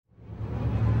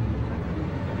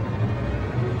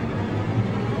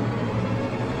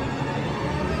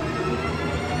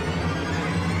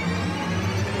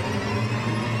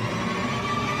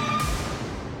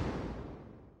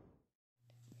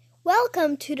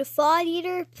Welcome to the Thought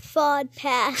Eater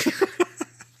Podcast.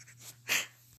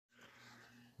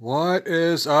 What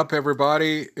is up,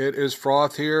 everybody? It is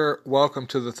Froth here. Welcome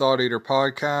to the Thought Eater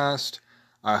Podcast.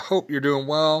 I hope you're doing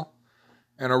well,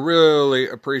 and I really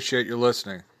appreciate you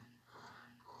listening.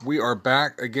 We are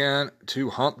back again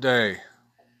to Hump Day.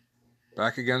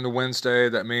 Back again to Wednesday.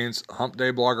 That means Hump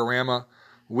Day Blogorama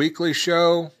weekly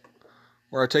show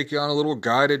where I take you on a little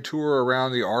guided tour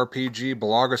around the RPG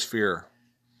blogosphere.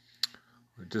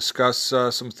 We discuss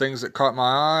some things that caught my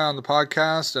eye on the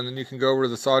podcast, and then you can go over to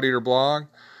the Thought Eater blog,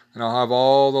 and I'll have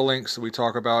all the links that we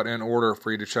talk about in order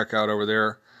for you to check out over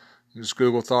there. You just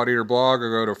Google Thought Eater blog or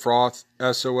go to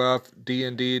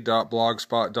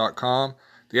frothdnd.blogspot.com.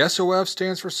 The SOF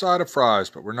stands for side of fries,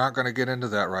 but we're not going to get into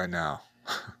that right now.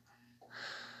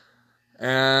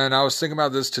 And I was thinking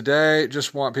about this today.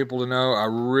 Just want people to know I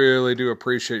really do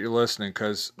appreciate you listening,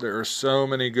 because there are so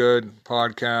many good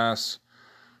podcasts,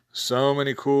 so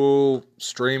many cool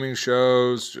streaming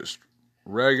shows, just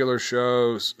regular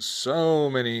shows, so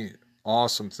many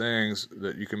awesome things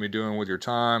that you can be doing with your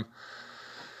time.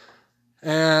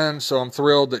 And so I'm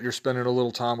thrilled that you're spending a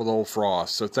little time with old Froth.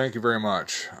 So thank you very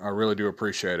much. I really do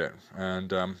appreciate it.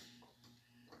 And,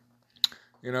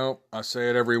 I say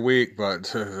it every week, but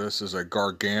this is a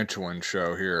gargantuan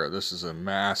show here. This is a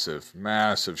massive,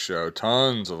 massive show.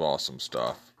 Tons of awesome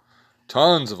stuff.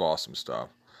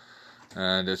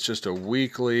 And it's just a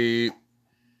weekly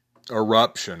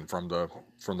eruption from the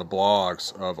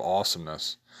blogs of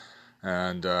awesomeness.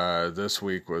 And this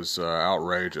week was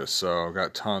outrageous. So I've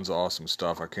got tons of awesome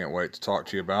stuff I can't wait to talk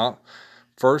to you about.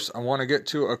 First, I want to get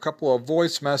to a couple of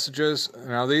voice messages.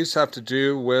 Now, these have to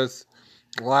do with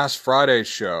last Friday's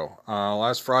show.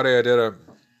 Last Friday I did a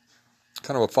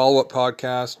kind of a follow-up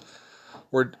podcast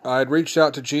where I had reached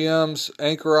out to GMs,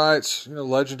 anchorites,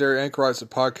 legendary anchorites of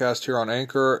podcast here on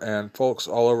Anchor, and folks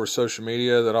all over social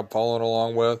media that I'm following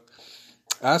along with,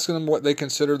 asking them what they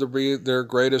consider to be their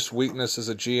greatest weakness as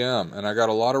a GM. And I got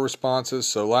a lot of responses.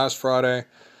 So last Friday,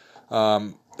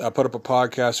 I put up a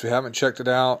podcast. If you haven't checked it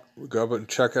out, go up and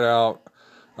check it out.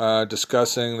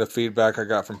 Discussing the feedback I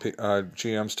got from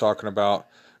GMs talking about,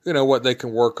 what they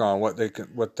can work on, what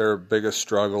their biggest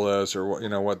struggle is, or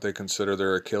what they consider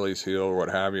their Achilles heel or what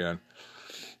have you. And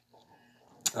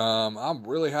I'm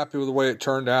really happy with the way it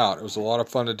turned out. It was a lot of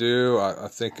fun to do. I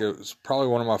think it was probably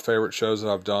one of my favorite shows that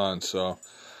I've done. So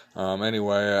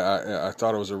anyway, I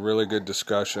thought it was a really good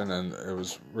discussion, and it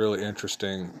was really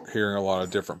interesting hearing a lot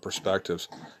of different perspectives.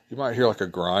 You might hear like a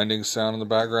grinding sound in the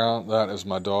background. That is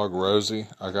my dog, Rosie.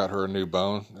 I got her a new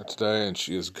bone today, and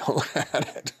she is going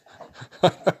at it.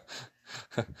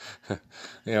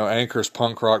 Anchor's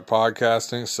punk rock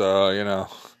podcasting, so,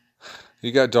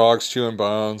 you got dogs chewing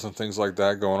bones and things like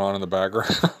that going on in the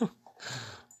background.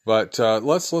 But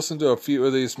let's listen to a few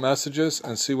of these messages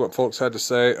and see what folks had to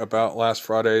say about last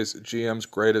Friday's GM's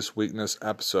Greatest Weakness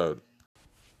episode.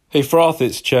 Hey Froth,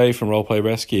 it's Che from Roleplay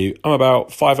Rescue. I'm about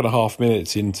 5.5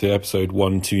 minutes into episode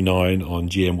 129 on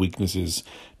GM weaknesses.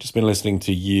 Just been listening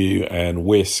to you and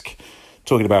Whisk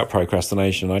talking about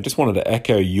procrastination. I just wanted to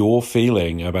echo your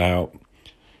feeling about,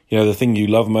 the thing you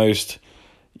love most,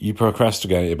 you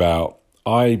procrastinate about.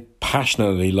 I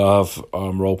passionately love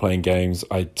role-playing games.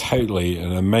 I totally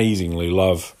and amazingly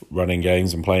love running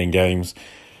games and playing games.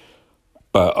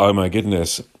 But oh my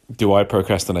goodness, do I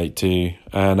procrastinate too?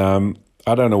 And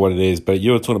I don't know what it is, but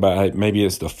you were talking about how maybe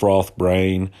it's the froth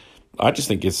brain. I just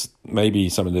think it's maybe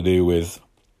something to do with,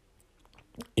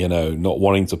 not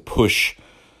wanting to push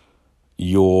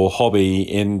your hobby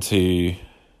into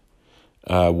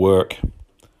work.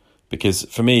 Because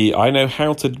for me, I know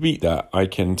how to beat that. I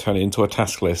can turn it into a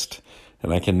task list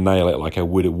and I can nail it like I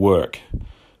would at work.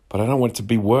 But I don't want it to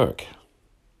be work.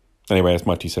 Anyway, that's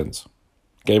my 2 cents.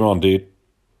 Game on, dude.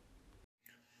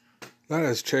 That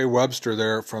is Che Webster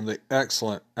there from the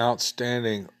excellent,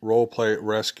 outstanding Roleplay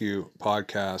Rescue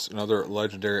podcast, another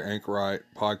legendary anchorite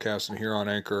podcast here on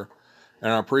Anchor.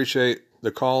 And I appreciate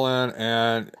the call-in,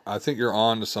 and I think you're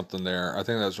on to something there. I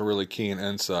think that's a really keen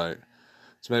insight.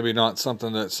 It's maybe not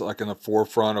something that's like in the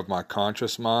forefront of my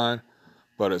conscious mind,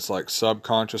 but it's like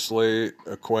subconsciously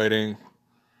equating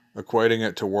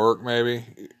it to work, maybe.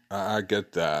 I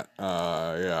get that.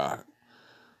 Yeah.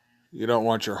 You don't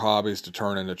want your hobbies to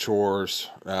turn into chores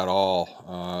at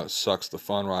all. It sucks the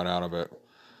fun right out of it.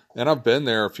 And I've been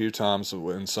there a few times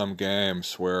in some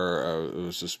games where it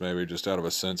was just maybe just out of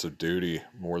a sense of duty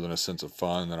more than a sense of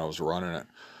fun that I was running it.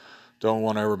 Don't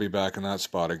want to ever be back in that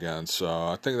spot again. So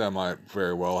I think that might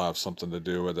very well have something to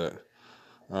do with it.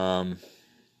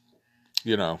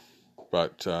 Yeah,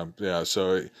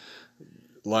 so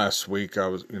last week I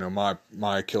was,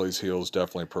 my Achilles heel is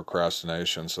definitely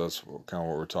procrastination. So that's kind of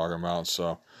what we're talking about.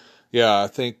 So yeah, I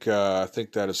think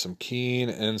that is some keen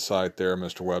insight there,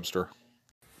 Mr. Webster.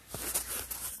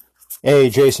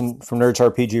 Hey, Jason from Nerds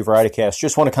RPG Variety Cast.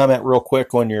 Just want to comment real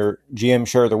quick on your GM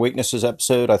Share Their Weaknesses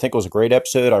episode. I think it was a great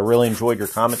episode. I really enjoyed your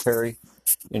commentary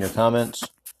and your comments.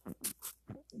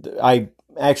 I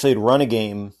actually had run a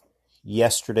game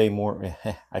yesterday morning.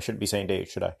 I shouldn't be saying date,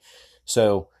 should I?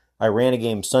 So I ran a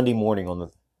game Sunday morning on the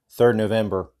 3rd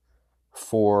November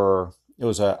it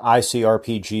was a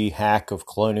ICRPG hack of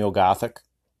Colonial Gothic.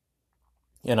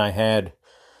 And I had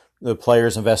the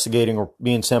players investigating or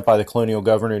being sent by the colonial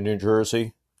governor of New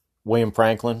Jersey, William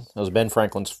Franklin, that was Ben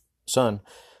Franklin's son,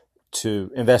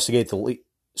 to investigate the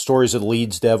stories of the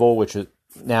Leeds Devil, which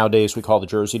nowadays we call the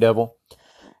Jersey Devil.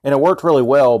 And it worked really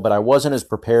well, but I wasn't as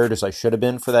prepared as I should have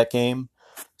been for that game.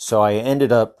 So I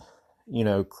ended up,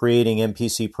 creating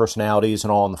NPC personalities and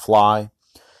all on the fly.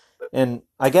 And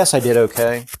I guess I did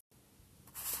okay.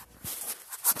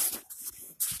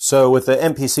 So with the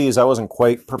NPCs, I wasn't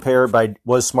quite prepared, but I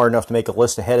was smart enough to make a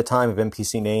list ahead of time of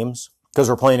NPC names because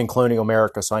we're playing in colonial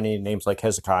America, so I needed names like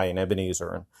Hezekiah and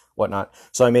Ebenezer and whatnot.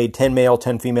 So I made 10 male,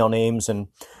 10 female names, and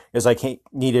as I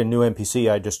needed a new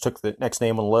NPC, I just took the next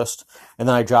name on the list, and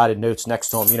then I jotted notes next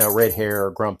to them, red hair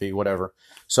or grumpy, whatever,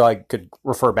 so I could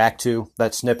refer back to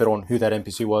that snippet on who that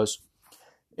NPC was.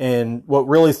 And what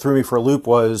really threw me for a loop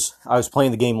was I was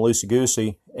playing the game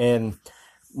loosey-goosey, and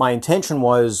my intention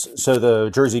was, so the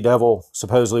Jersey Devil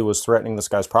supposedly was threatening this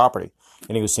guy's property,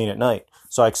 and he was seen at night.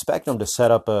 So I expect him to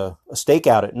set up a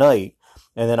stakeout at night,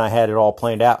 and then I had it all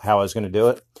planned out how I was going to do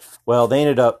it. Well, they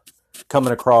ended up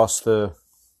coming across the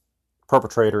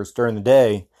perpetrators during the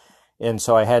day, and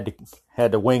so I had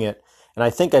to wing it, and I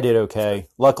think I did okay.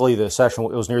 Luckily, it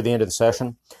was near the end of the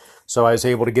session, so I was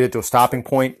able to get it to a stopping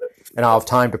point, and I'll have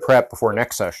time to prep before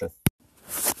next session.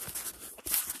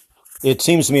 It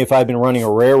seems to me if I'd been running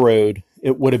a railroad,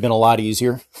 it would have been a lot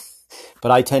easier.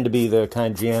 But I tend to be the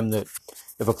kind of GM that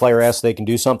if a player asks if they can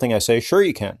do something, I say, sure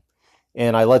you can.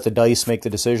 And I let the dice make the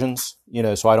decisions,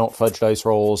 so I don't fudge dice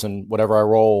rolls, and whatever I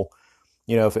roll,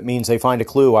 if it means they find a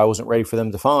clue I wasn't ready for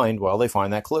them to find, well, they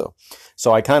find that clue.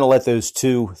 So I kind of let those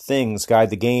two things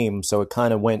guide the game, so it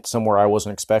kind of went somewhere I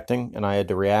wasn't expecting, and I had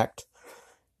to react.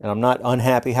 And I'm not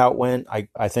unhappy how it went.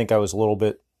 I think I was a little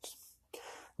bit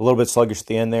sluggish at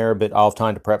the end there, but I'll have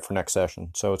time to prep for next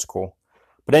session, so it's cool.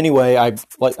 But anyway, I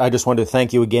just wanted to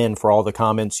thank you again for all the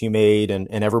comments you made and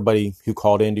everybody who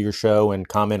called into your show and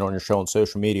comment on your show on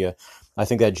social media. I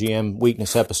think that GM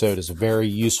Weakness episode is a very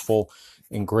useful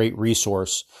and great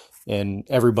resource, and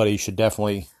everybody should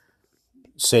definitely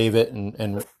save it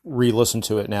and re-listen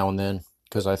to it now and then,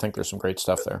 because I think there's some great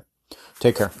stuff there.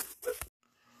 Take care.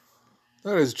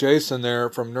 That is Jason there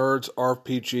from Nerds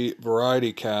RPG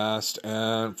Variety Cast.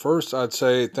 And first, I'd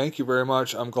say thank you very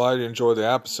much. I'm glad you enjoyed the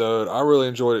episode. I really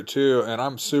enjoyed it too, and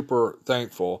I'm super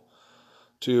thankful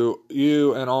to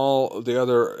you and all the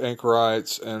other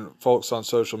anchorites and folks on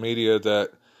social media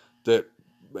that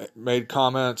made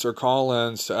comments or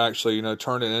call-ins to actually,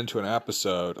 turn it into an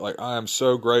episode. Like, I am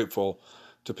so grateful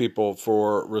to people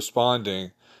for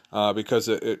responding. Because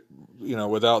it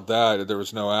without that there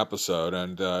was no episode,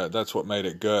 and that's what made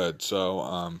it good. So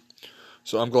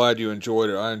I'm glad you enjoyed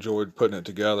it. I enjoyed putting it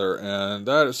together, and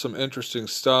that is some interesting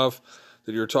stuff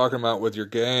that you're talking about with your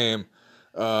game.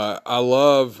 I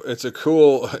love. It's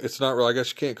not really. I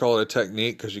guess you can't call it a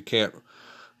technique because you can't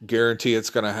guarantee it's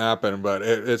going to happen, but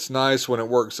it's nice when it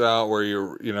works out where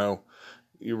you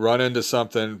run into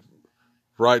something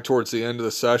right towards the end of the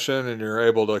session, and you're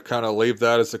able to kind of leave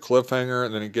that as a cliffhanger,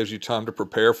 and then it gives you time to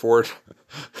prepare for it,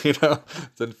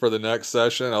 then for the next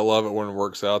session. I love it when it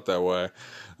works out that way.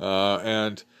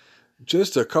 And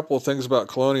just a couple of things about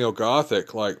Colonial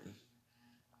Gothic. Like,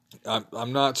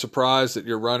 I'm not surprised that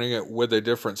you're running it with a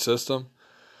different system.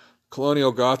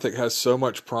 Colonial Gothic has so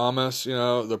much promise.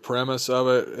 The premise of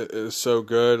it is so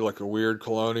good, like a weird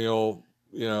colonial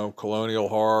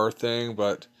horror thing,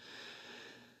 but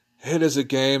it is a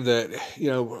game that,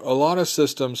 a lot of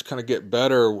systems kind of get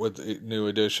better with the new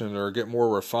edition or get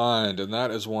more refined, and that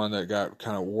is one that got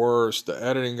kind of worse. The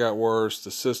editing got worse,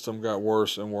 the system got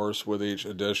worse and worse with each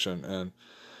edition, and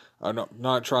I'm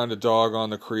not trying to dog on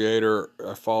the creator.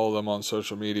 I follow them on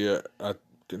social media. I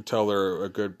can tell they're a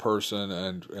good person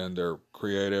and they're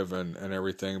creative and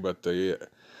everything, but the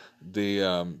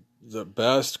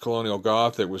best Colonial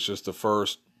Gothic was just the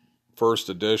first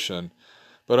edition.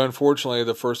 But unfortunately,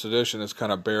 the first edition is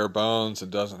kind of bare bones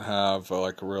and doesn't have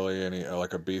really any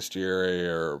like a bestiary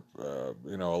or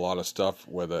a lot of stuff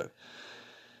with it.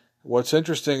 What's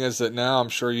interesting is that now, I'm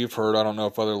sure you've heard, I don't know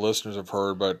if other listeners have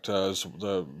heard, but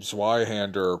the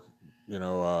Zweihander, you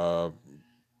know,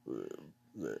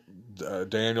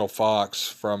 Daniel Fox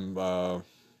from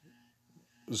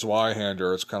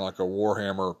Zweihander, it's kind of like a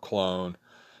Warhammer clone,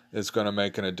 is going to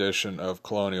make an edition of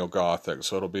Colonial Gothic.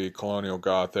 So it'll be Colonial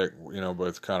Gothic, you know,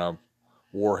 with kind of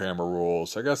Warhammer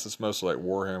rules. I guess it's mostly like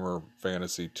Warhammer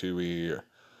Fantasy 2e, you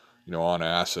know, on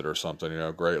acid or something, you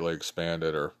know, greatly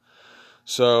expanded. Or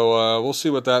so we'll see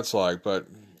what that's like. But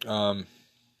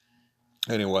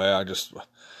anyway,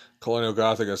 Colonial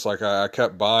Gothic, it's like I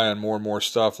kept buying more and more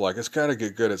stuff. Like, it's got to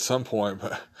get good at some point,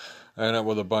 but I ended up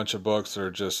with a bunch of books that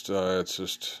are just, it's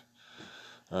just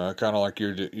kind of like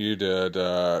you did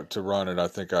to run it. I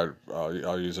think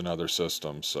I'll use another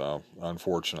system, so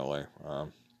unfortunately.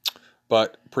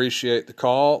 But appreciate the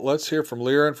call. Let's hear from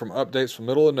Liren from Updates from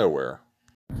Middle of Nowhere.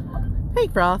 Hey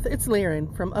Froth, it's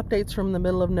Liren from Updates from the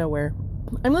Middle of Nowhere.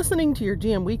 I'm listening to your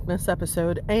GM Weakness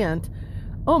episode, and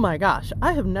oh my gosh,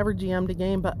 I have never GM'd a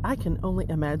game, but I can only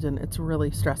imagine it's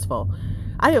really stressful.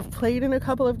 I have played in a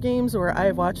couple of games where I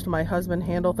have watched my husband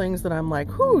handle things that I'm like,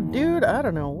 whew, dude, I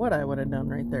don't know what I would have done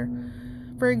right there.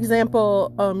 For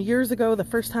example, years ago, the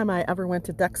first time I ever went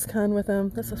to DexCon with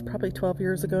him, this is probably 12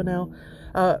 years ago now,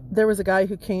 there was a guy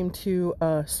who came to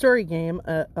a story game,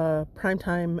 a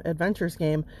Primetime Adventures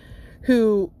game,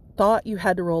 who thought you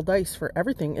had to roll dice for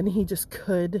everything, and he just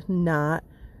could not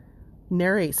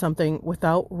narrate something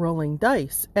without rolling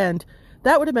dice. And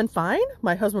that would have been fine.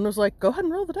 My husband was like, go ahead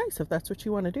and roll the dice if that's what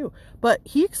you want to do. But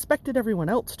he expected everyone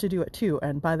else to do it too.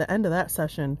 And by the end of that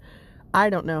session,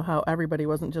 I don't know how everybody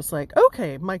wasn't just like,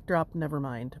 okay, mic drop, never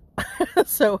mind.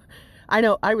 So I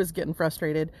know I was getting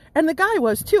frustrated. And the guy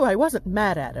was too. I wasn't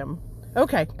mad at him.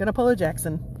 Okay, gonna pull a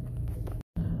Jackson.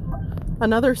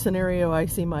 Another scenario I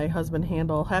see my husband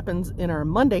handle happens in our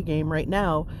Monday game right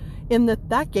now, in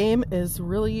that game is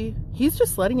really, he's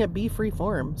just letting it be free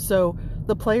form. So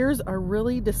the players are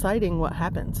really deciding what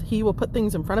happens. He will put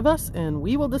things in front of us and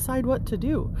we will decide what to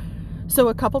do. So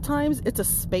a couple times it's a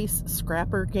space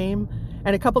scrapper game,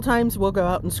 and a couple times we'll go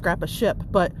out and scrap a ship.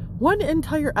 But one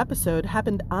entire episode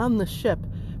happened on the ship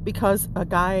because a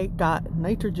guy got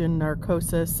nitrogen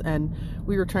narcosis and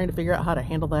we were trying to figure out how to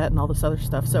handle that and all this other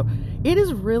stuff. So it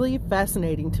is really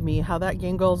fascinating to me how that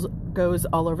game goes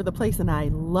all over the place, and I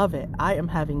love it. I am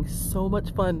having so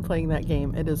much fun playing that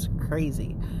game. It is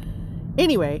crazy.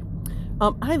 Anyway,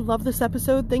 I love this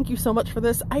episode. Thank you so much for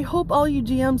this. I hope all you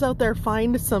GMs out there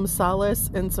find some solace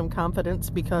and some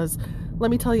confidence, because let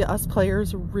me tell you, us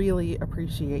players really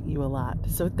appreciate you a lot.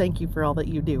 So thank you for all that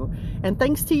you do. And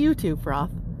thanks to you too, Froth.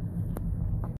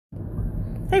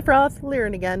 Hey Froth,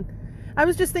 Liren again. I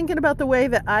was just thinking about the way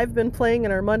that I've been playing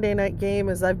in our Monday night game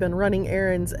as I've been running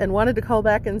errands, and wanted to call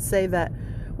back and say that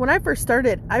when I first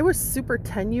started, I was super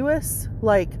tenuous.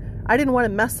 Like, I didn't want to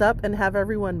mess up and have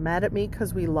everyone mad at me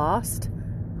because we lost.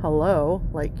 Hello,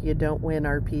 like, you don't win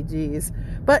RPGs.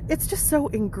 But it's just so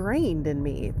ingrained in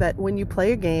me that when you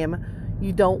play a game,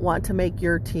 you don't want to make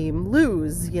your team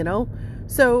lose, you know?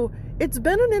 So it's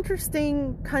been an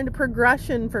interesting kind of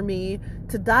progression for me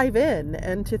to dive in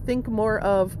and to think more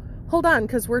of, hold on,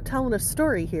 because we're telling a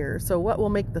story here, so what will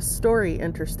make the story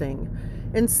interesting?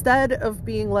 Instead of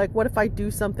being like, what if I do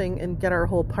something and get our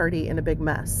whole party in a big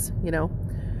mess, you know?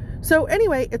 So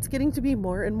anyway, it's getting to be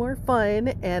more and more fun,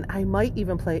 and I might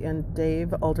even play in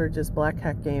Dave Aldridge's Black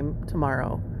Hat game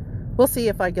tomorrow. We'll see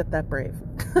if I get that brave.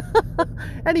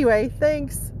 Anyway,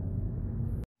 thanks.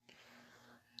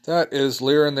 That is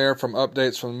Liren there from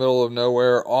Updates from the Middle of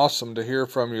Nowhere. Awesome to hear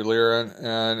from you, Liren.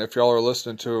 And if y'all are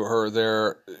listening to her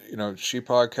there, you know, she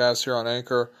podcasts here on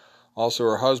Anchor. Also,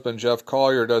 her husband, Jeff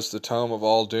Collier, does the Tome of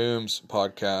All Dooms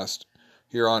podcast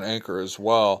here on Anchor as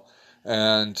well.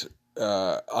 And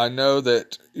I know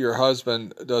that your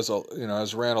husband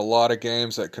has ran a lot of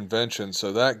games at conventions,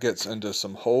 so that gets into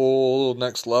some whole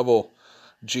next level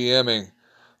GMing.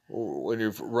 When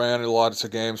you've ran lots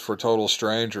of games for total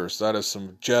strangers, that is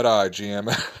some Jedi GM.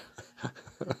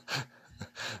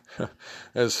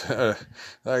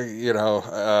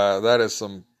 That is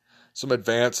some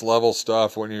advanced level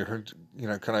stuff when you're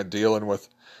kind of dealing with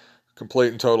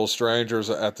complete and total strangers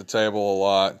at the table a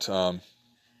lot.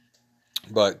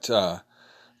 But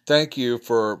thank you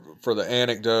for the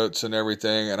anecdotes and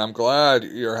everything, and I'm glad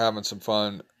you're having some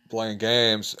fun playing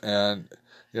games. And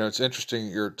it's interesting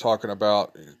you're talking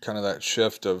about kind of that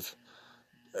shift of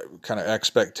kind of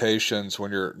expectations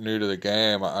when you're new to the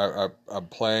game. I'm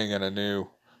playing in a new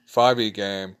 5e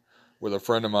game with a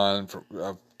friend of mine.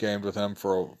 I've gamed with him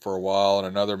for a while, and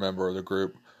another member of the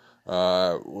group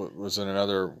was in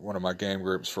another one of my game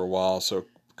groups for a while. So a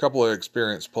couple of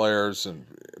experienced players,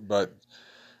 but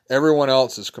Everyone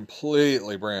else is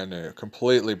completely brand new,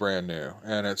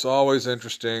 and it's always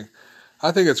interesting.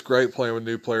 I think it's great playing with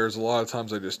new players. A lot of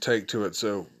times they just take to it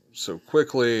so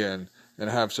quickly and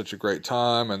have such a great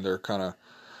time, and they're kind of,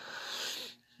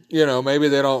 maybe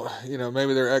they don't,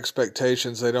 maybe their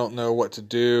expectations, they don't know what to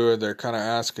do, and they're kind of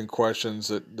asking questions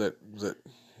that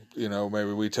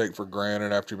maybe we take for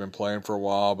granted after you've been playing for a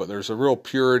while, but there's a real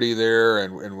purity there,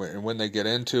 and when they get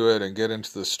into it and get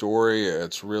into the story,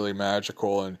 it's really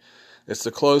magical, and it's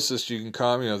the closest you can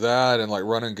come, that and like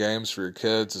running games for your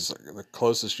kids is like the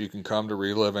closest you can come to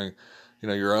reliving,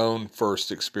 your own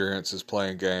first experiences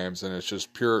playing games, and it's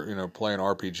just pure, playing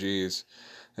RPGs,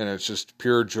 and it's just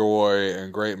pure joy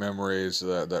and great memories,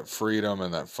 that freedom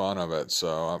and that fun of it.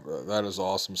 So that is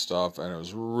awesome stuff, and it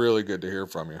was really good to hear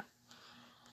from you.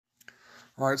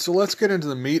 All right, so let's get into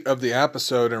the meat of the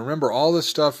episode. And remember, all this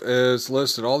stuff is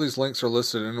listed. All these links are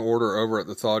listed in order over at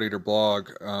the Thought Eater blog.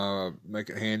 Make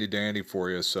it handy dandy for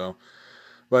you.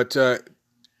 But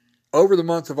over the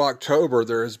month of October,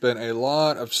 there has been a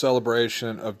lot of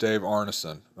celebration of Dave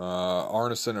Arneson.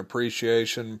 Arneson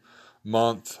Appreciation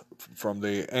Month from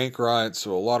the Anchorites.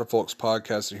 So a lot of folks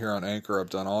podcasting here on Anchor have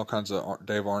done all kinds of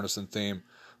Dave Arneson theme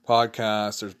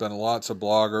podcasts. There's been lots of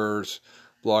bloggers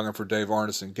blogging for Dave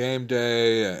Arneson Game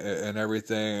Day and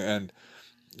everything. And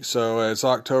so as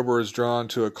October is drawn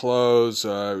to a close, it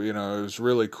was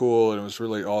really cool, and it was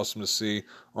really awesome to see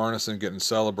Arneson getting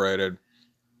celebrated.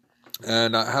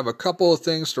 And I have a couple of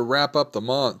things to wrap up the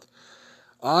month.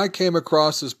 I came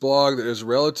across this blog that is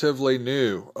relatively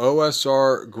new,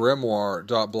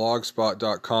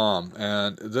 osrgrimoire.blogspot.com.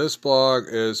 And this blog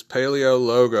is Paleo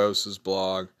Logos'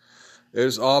 blog. It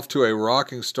is off to a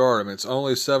rocking start. I mean, it's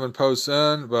only 7 posts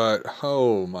in, but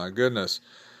oh my goodness.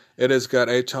 It has got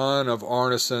a ton of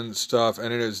Arneson stuff,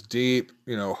 and it is deep,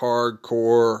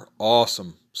 hardcore,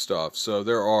 awesome stuff. So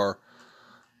there are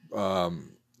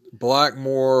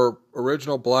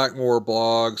original Blackmore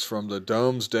blogs from the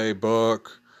Domesday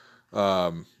book,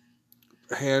 hand-drawn.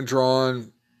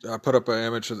 I put up an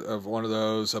image of one of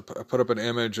those. I put up an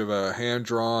image of a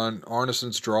hand-drawn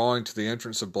Arneson's drawing to the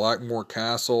entrance of Blackmore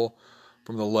Castle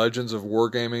from the Legends of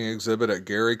Wargaming exhibit at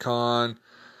GaryCon.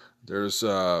 There's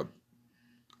a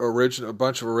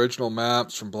bunch of original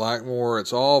maps from Blackmore.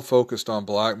 It's all focused on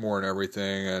Blackmore and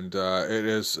everything, and it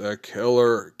is a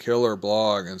killer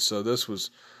blog. And so this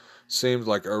seemed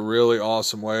like a really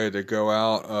awesome way to go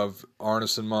out of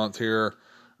Arneson month here.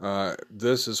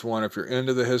 This is one, if you're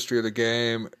into the history of the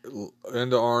game,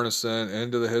 into Arneson,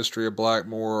 into the history of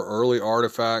Blackmore, early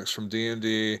artifacts from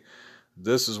D&D,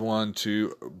 this is one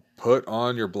to put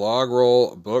on your blog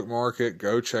roll, bookmark it,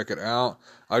 go check it out.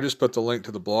 I just put the link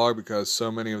to the blog because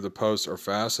so many of the posts are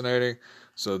fascinating.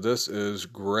 So this is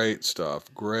great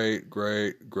stuff. Great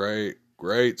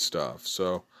stuff.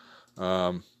 So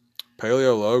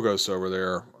Paleo Logos over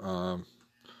there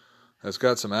has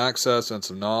got some access and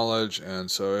some knowledge,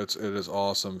 and so it is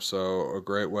awesome. So a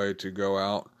great way to go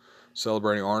out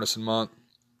celebrating Arneson month.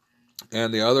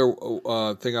 And the other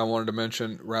thing I wanted to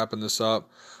mention, wrapping this up,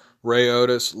 Ray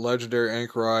Otis, legendary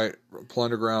anchorite,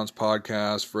 Plundergrounds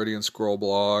podcast, Viridian Scroll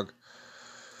blog,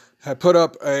 had put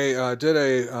up did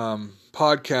a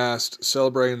podcast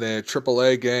celebrating the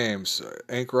AAA games.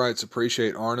 Anchorites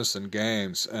Appreciate Arneson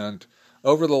games. And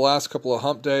over the last couple of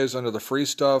hump days under the free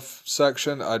stuff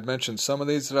section, I'd mentioned some of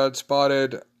these that I'd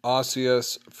spotted.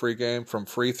 Osseous, free game from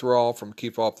Free Thrall from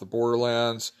Keep Off the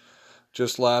Borderlands.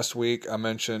 Just last week, I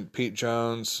mentioned Pete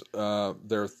Jones,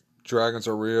 their Dragons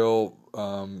Are Real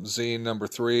zine number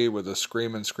 3 with a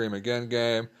Scream and Scream Again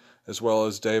game, as well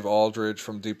as Dave Aldridge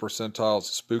from Deep Percentile's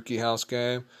Spooky House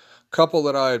game. Couple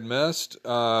that I had missed,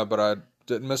 but I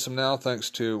didn't miss them now thanks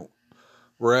to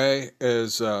Ray,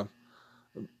 is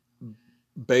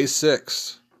Base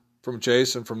 6 from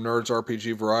Jason from Nerds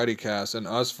RPG Variety Cast, and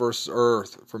Us vs.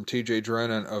 Earth from TJ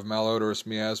Drennan of Malodorous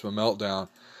Miasma Meltdown.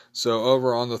 So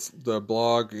over on the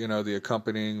blog, the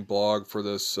accompanying blog for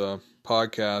this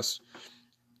podcast,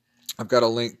 I've got a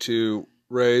link to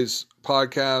Ray's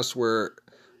podcast where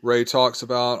Ray talks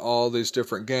about all these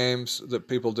different games that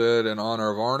people did in honor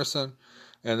of Arneson.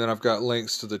 And then I've got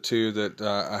links to the 2 that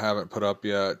I haven't put up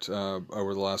yet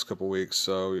over the last couple weeks.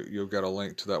 So you'll get a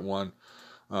link to that one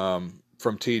from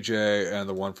TJ and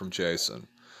the one from Jason.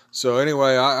 So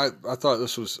anyway, I thought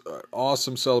this was an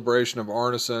awesome celebration of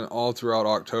Arneson all throughout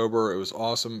October. It was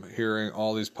awesome hearing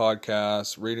all these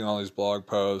podcasts, reading all these blog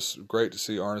posts. Great to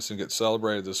see Arneson get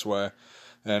celebrated this way.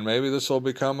 And maybe this will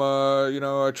become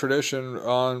a tradition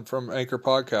from Anchor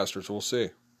Podcasters. We'll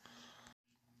see.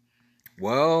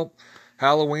 Well,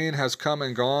 Halloween has come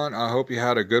and gone. I hope you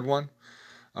had a good one.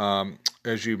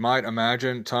 as you might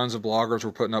imagine, tons of bloggers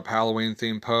were putting up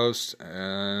Halloween-themed posts,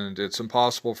 and it's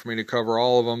impossible for me to cover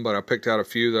all of them, but I picked out a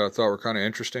few that I thought were kind of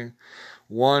interesting.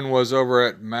 One was over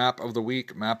at Map of the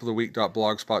Week,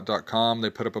 mapoftheweek.blogspot.com. They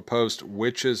put up a post,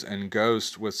 Witches and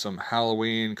Ghosts, with some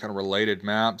Halloween kind of related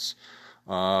maps,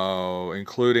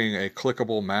 including a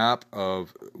clickable map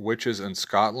of witches in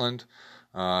Scotland,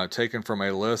 taken from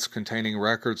a list containing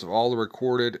records of all the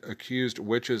recorded accused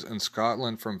witches in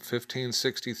Scotland from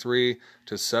 1563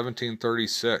 to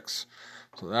 1736.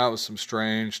 So that was some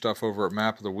strange stuff over at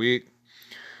Map of the Week.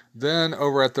 Then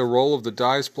over at the Roll of the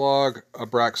Dice blog,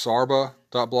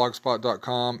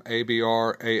 abraxarba.blogspot.com,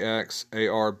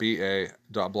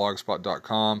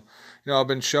 abraxarba.blogspot.com. I've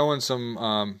been showing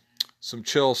some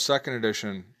chill second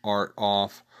edition art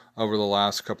off over the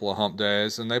last couple of hump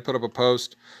days, and they put up a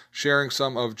post sharing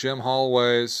some of Jim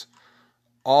Holloway's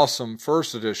awesome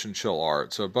first edition chill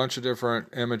art. So a bunch of different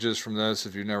images from this.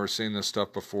 If you've never seen this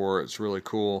stuff before, it's really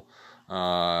cool.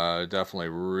 Definitely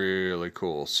really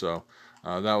cool. So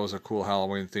that was a cool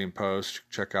Halloween themed post.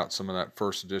 Check out some of that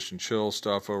first edition chill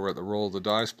stuff over at the Roll of the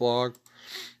Dice blog.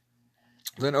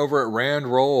 Then over at Rand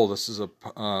Roll, this is a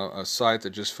site that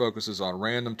just focuses on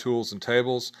random tools and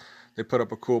tables. They put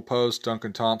up a cool post,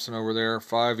 Duncan Thompson over there,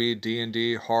 5e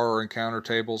D&D horror encounter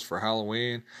tables for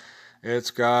Halloween.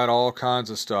 It's got all kinds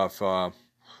of stuff.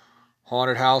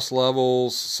 Haunted house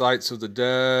levels, Sites of the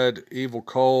Dead, evil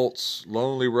cults,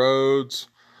 lonely roads.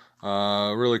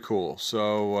 Really cool.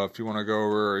 So if you want to go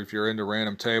over, if you're into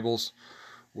random tables,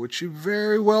 which you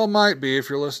very well might be if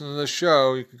you're listening to this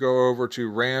show, you can go over to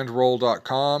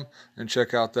randroll.com and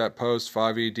check out that post,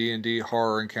 5e D&D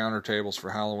horror encounter tables for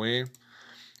Halloween.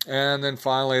 And then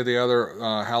finally, the other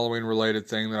Halloween-related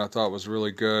thing that I thought was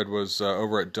really good was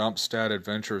over at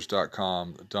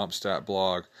dumpstatadventures.com, the Dumpstat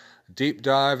blog. Deep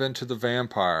dive into the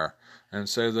vampire. And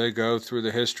so they go through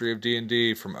the history of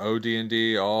D&D from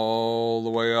OD&D all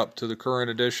the way up to the current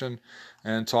edition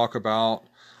and talk about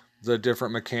the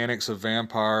different mechanics of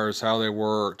vampires, how they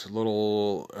worked,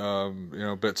 little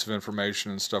bits of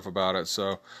information and stuff about it.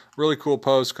 So really cool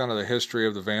post, kind of the history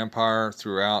of the vampire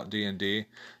throughout D&D.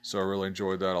 So I really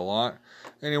enjoyed that a lot.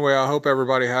 Anyway, I hope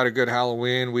everybody had a good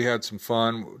Halloween. We had some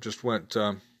fun. Just went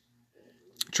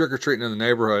trick-or-treating in the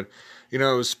neighborhood. It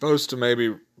was supposed to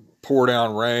maybe pour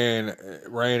down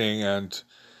raining, and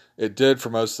it did for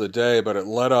most of the day, but it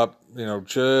let up,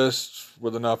 just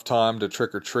with enough time to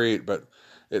trick-or-treat, but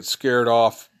it scared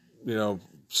off,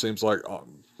 seems like,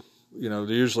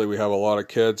 usually we have a lot of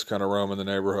kids kind of roaming the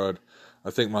neighborhood.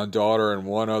 I think my daughter and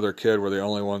one other kid were the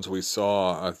only ones we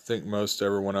saw. I think most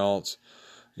everyone else,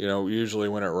 usually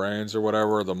when it rains or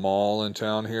whatever, the mall in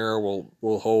town here will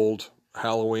hold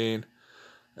Halloween.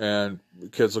 And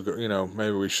kids will go,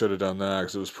 maybe we should have done that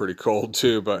because it was pretty cold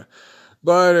too, but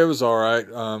it was all right.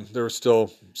 There were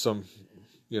still some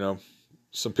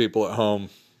people at home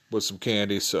with some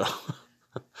candy, so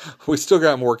we still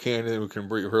got more candy than we can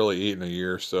really eat in a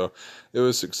year, so it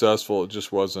was successful. It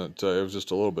just wasn't, it was just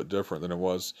a little bit different than it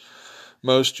was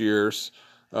most years.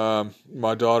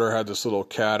 My daughter had this little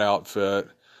cat outfit.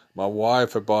 My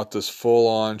wife had bought this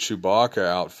full-on Chewbacca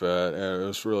outfit, and it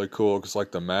was really cool because, like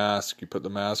the mask, you put the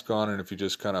mask on, and if you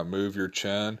just kind of move your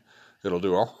chin, it'll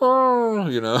do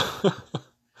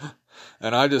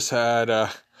And I just had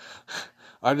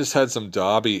some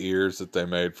Dobby ears that they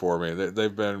made for me.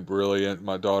 They've been really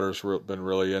my daughter's been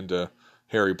really into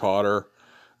Harry Potter,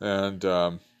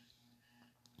 and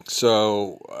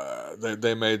so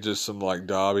they made just some like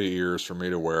Dobby ears for me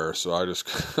to wear. So I just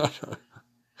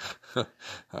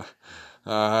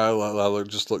I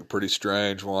just looked pretty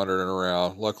strange wandering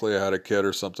around. Luckily, I had a kid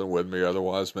or something with me.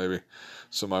 Otherwise, maybe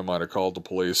somebody might have called the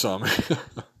police on me.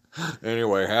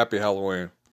 Anyway, happy Halloween.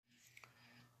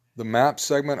 The map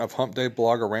segment of Hump Day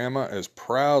Blogorama is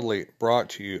proudly brought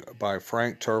to you by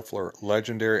Frank Turfler,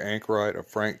 legendary anchorite of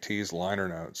Frank T's liner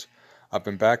notes. I've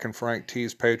been backing Frank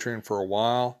T's Patreon for a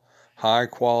while. High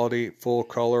quality, full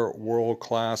color,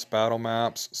 world-class battle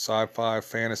maps, sci-fi,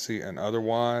 fantasy, and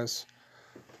otherwise.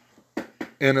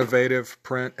 Innovative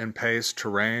print and paste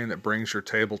terrain that brings your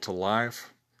table to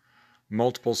life.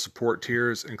 Multiple support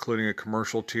tiers, including a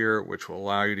commercial tier, which will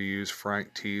allow you to use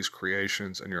Frank T's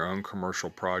creations in your own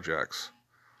commercial projects.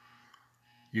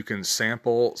 You can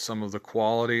sample some of the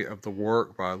quality of the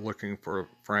work by looking for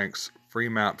Frank's Free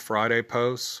Map Friday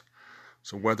posts.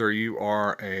 So whether you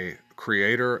are a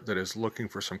creator that is looking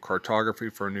for some cartography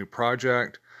for a new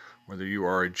project, whether you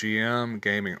are a GM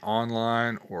gaming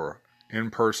online or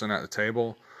in person at the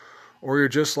table, or you're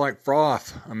just like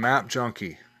Froth, a map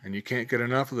junkie, and you can't get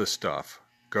enough of this stuff,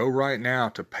 go right now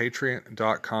to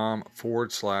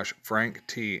patreon.com/Frank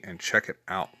T and check it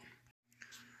out.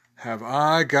 have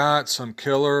I got some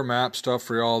killer map stuff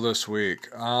for y'all this week.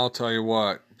 I'll tell you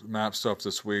what, map stuff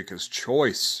this week is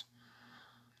choice.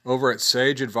 Over at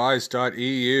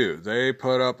sageadvice.eu, they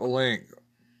put up a link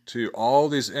to all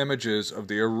these images of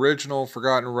the original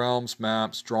Forgotten Realms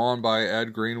maps drawn by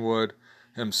Ed Greenwood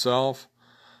himself.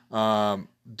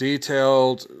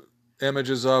 Detailed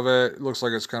images of it. It looks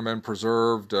like it's kind of been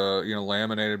preserved,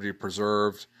 laminated to be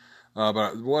preserved.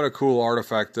 But what a cool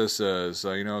artifact this is.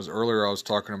 As earlier I was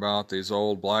talking about these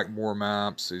old Blackmoor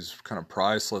maps, these kind of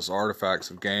priceless artifacts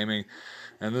of gaming.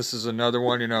 And this is another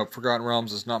one. Forgotten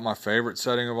Realms is not my favorite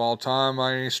setting of all time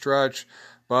by any stretch,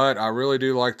 but I really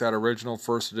do like that original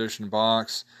first edition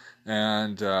box.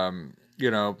 And,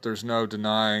 there's no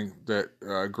denying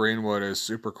that Greenwood is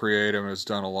super creative and has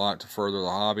done a lot to further the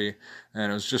hobby.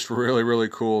 And it was just really, really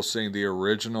cool seeing the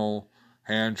original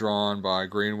hand-drawn by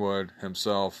Greenwood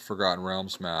himself Forgotten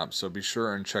Realms map. So be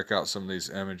sure and check out some of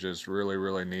these images. Really,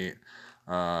 really neat,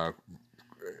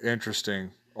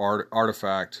 interesting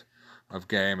artifact of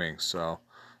gaming. So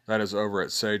that is over at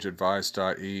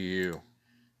sageadvice.eu.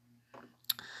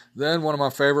 Then one of my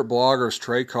favorite bloggers,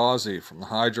 Trey Causey from the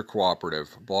Hydra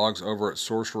Cooperative, blogs over at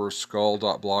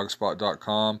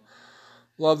sorcererskull.blogspot.com.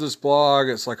 Love this blog.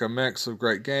 It's like a mix of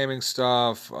great gaming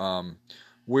stuff,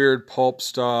 weird pulp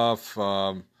stuff,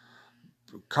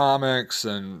 comics,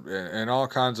 and all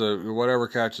kinds of whatever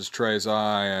catches Trey's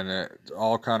eye, and it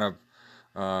all kind of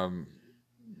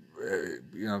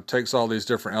takes all these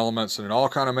different elements, and it all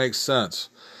kind of makes sense.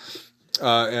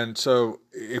 And so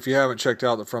if you haven't checked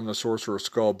out From the Sorcerer's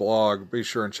Skull blog, be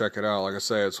sure and check it out. Like I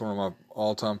say, it's one of my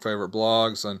all-time favorite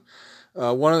blogs. And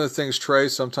one of the things Trey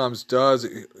sometimes does,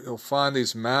 he'll find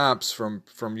these maps from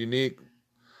unique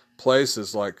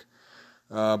places. Like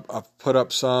I've put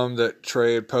up some that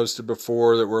Trey had posted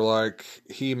before that were like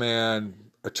He-Man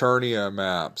Eternia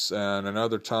maps. And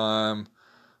another time,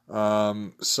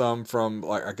 some from,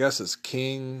 like, I guess it's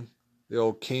King, the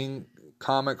old King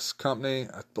Comics company,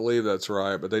 I believe that's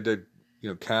right, but they did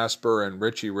Casper and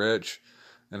Richie Rich,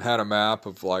 and had a map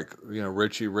of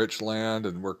Richie Rich land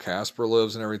and where Casper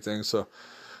lives and everything. So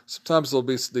sometimes there'll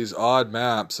be these odd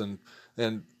maps, and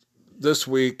this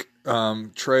week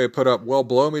Trey put up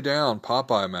Blow Me Down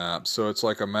Popeye maps. So it's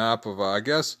like a map of I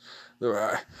guess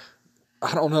I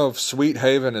don't know if Sweet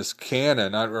Haven is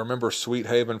canon. I remember Sweet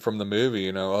Haven from the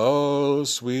movie, oh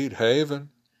Sweet Haven,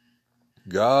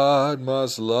 God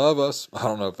must love us. I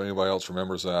don't know if anybody else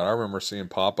remembers that. I remember seeing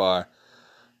Popeye,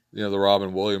 the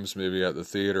Robin Williams movie at the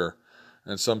theater.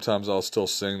 And sometimes I'll still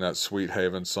sing that Sweet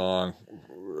Haven song,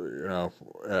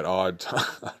 at odd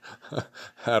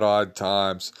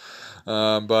times.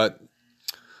 God,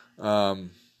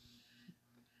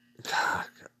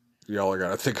 y'all are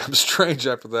going to think I'm strange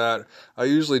after that. I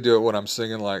usually do it when I'm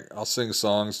singing, I'll sing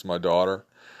songs to my daughter.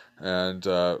 And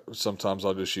sometimes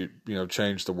I'll just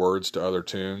change the words to other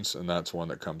tunes, and that's one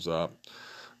that comes up.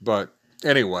 But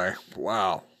anyway,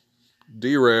 wow,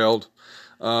 derailed.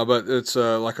 But it's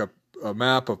like a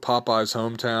map of Popeye's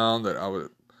hometown that I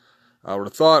would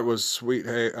have thought was Sweet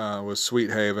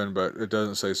Haven, but it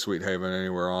doesn't say Sweet Haven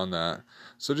anywhere on that.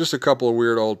 So just a couple of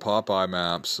weird old Popeye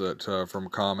maps that from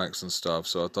comics and stuff.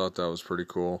 So I thought that was pretty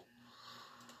cool.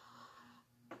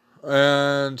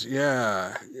 And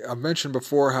yeah, I mentioned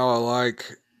before how I like,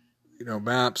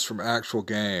 maps from actual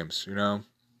games.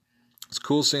 It's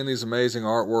cool seeing these amazing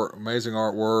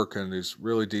artwork and these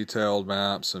really detailed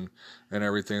maps and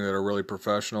everything that are really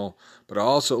professional. But I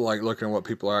also like looking at what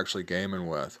people are actually gaming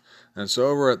with. And so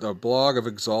over at the blog of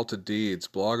Exalted Deeds,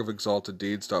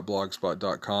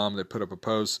 blogofexalteddeeds.blogspot.com, they put up a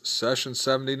post, session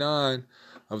 79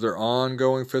 of their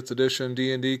ongoing 5th edition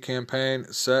D&D campaign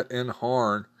set in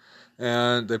Harn.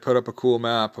 And they put up a cool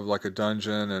map of like a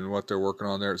dungeon and what they're working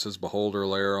on there. It says Beholder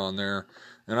Lair on there.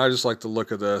 And I just like the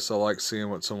look of this. I like seeing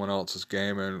what someone else is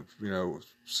gaming,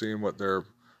 seeing what their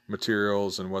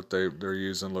materials and what they're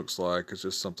using looks like. It's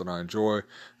just something I enjoy.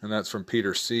 And that's from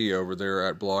Peter C. over there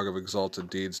at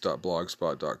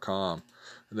blogofexalteddeeds.blogspot.com.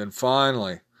 And then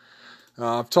finally,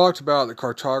 I've talked about the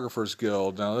Cartographers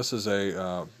Guild. Now this is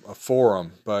a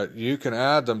forum, but you can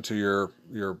add them to your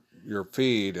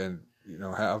feed and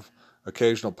have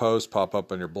occasional posts pop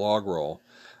up on your blog roll.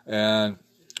 And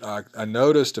I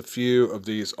noticed a few of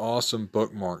these awesome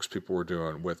bookmarks people were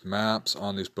doing with maps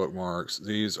on these bookmarks.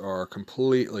 These are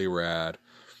completely rad.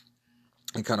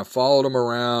 And kind of followed them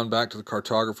around back to the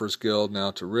Cartographers Guild. Now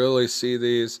to really see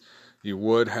these, you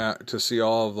would have to see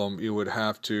all of them. You would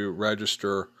have to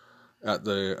register at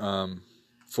the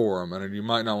for them, and you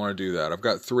might not want to do that. I've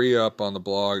got 3 up on the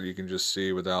blog you can just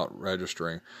see without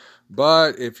registering.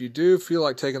 But if you do feel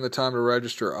like taking the time to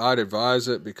register, I'd advise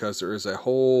it, because there is a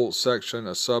whole section,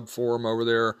 a sub-forum over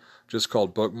there just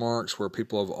called Bookmarks, where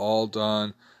people have all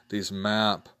done these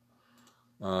map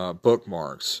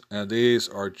bookmarks, and these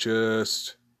are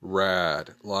just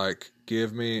rad. Like,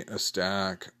 give me a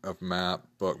stack of map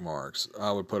bookmarks.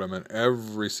 I would put them in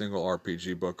every single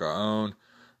RPG book I own.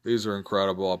 These are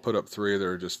incredible. I'll put up 3 that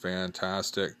are just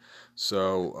fantastic.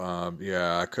 So,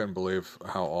 yeah, I couldn't believe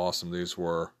how awesome these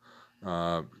were.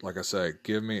 Like I say,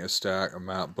 give me a stack of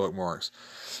map bookmarks.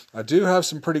 I do have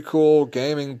some pretty cool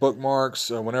gaming bookmarks.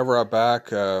 Whenever I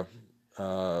back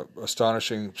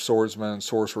Astonishing Swordsman,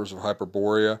 Sorcerers of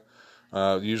Hyperborea,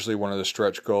 usually one of the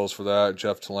stretch goals for that,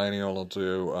 Jeff Delaney will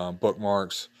do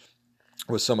bookmarks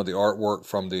with some of the artwork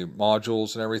from the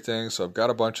modules and everything. So I've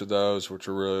got a bunch of those, which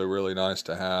are really, really nice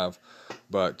to have.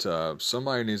 But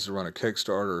somebody needs to run a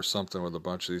Kickstarter or something with a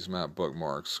bunch of these map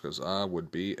bookmarks, because I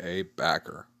would be a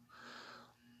backer.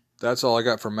 That's all I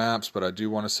got for maps, but I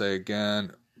do want to say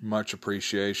again, much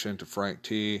appreciation to Frank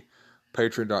T.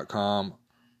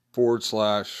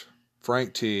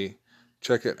 Patreon.com/Frank T.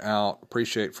 Check it out.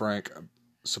 Appreciate Frank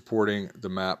supporting the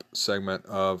map segment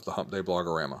of the Hump Day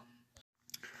Blogorama.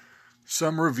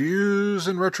 Some reviews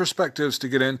and retrospectives to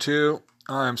get into.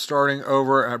 I'm starting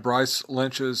over at Bryce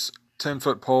Lynch's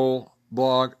 10-Foot Pole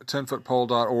blog,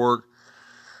 10footpole.org.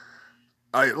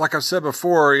 Like I've said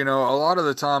before, a lot of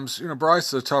the times,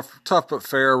 Bryce is a tough but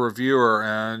fair reviewer,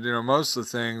 and, most of the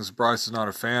things Bryce is not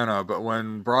a fan of, but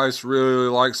when Bryce really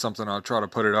likes something, I'll try to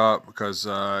put it up, because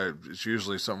it's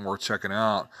usually something worth checking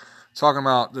out. Talking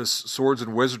about this swords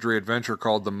and wizardry adventure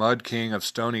called The Mud King of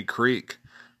Stony Creek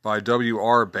by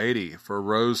W.R. Beatty for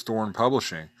Rosethorn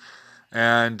Publishing.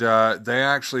 And they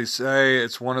actually say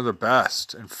it's one of the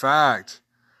best. In fact,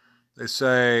 they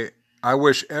say, I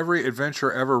wish every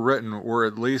adventure ever written were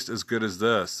at least as good as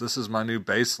this. This is my new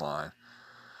baseline.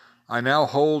 I now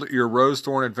hold your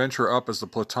Rosethorn adventure up as the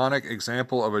platonic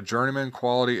example of a journeyman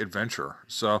quality adventure.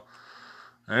 So,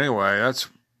 anyway, that's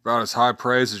about as high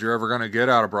praise as you're ever going to get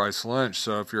out of Bryce Lynch.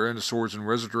 So if you're into swords and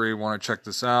wizardry, want to check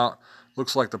this out.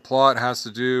 Looks like the plot has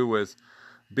to do with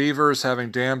beavers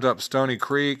having dammed up Stony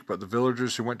Creek, but the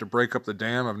villagers who went to break up the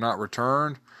dam have not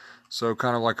returned. So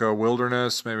kind of like a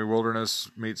wilderness, maybe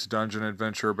wilderness meets dungeon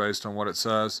adventure based on what it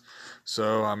says.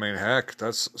 So, heck,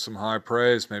 that's some high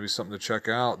praise. Maybe something to check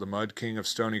out. The Mud King of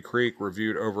Stony Creek,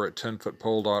 reviewed over at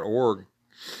 10footpole.org.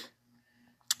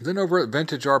 Then over at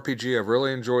Vintage RPG, I've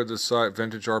really enjoyed this site,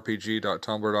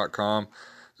 vintagerpg.tumblr.com.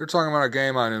 They're talking about a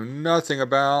game I knew nothing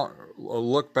about. A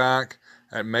look back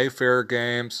at Mayfair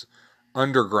Games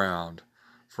Underground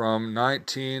from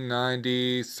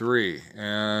 1993,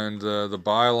 and the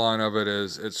byline of it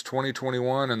is, it's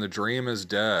 2021 and the dream is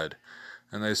dead.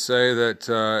 And they say that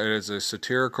it is a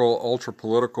satirical,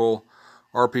 ultra-political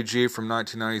RPG from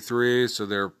 1993, so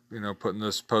they're putting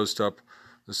this post up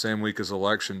the same week as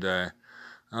Election Day.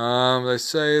 They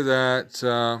say that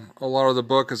a lot of the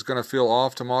book is going to feel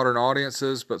off to modern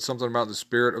audiences, but something about the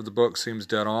spirit of the book seems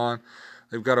dead on.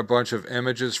 They've got a bunch of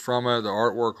images from it. The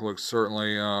artwork looks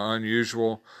certainly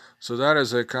unusual. So that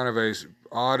is a kind of a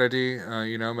oddity,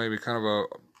 maybe kind of a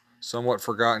somewhat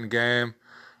forgotten game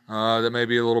that may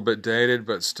be a little bit dated,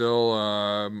 but still,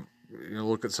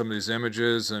 look at some of these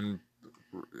images and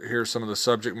hear some of the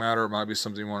subject matter. It might be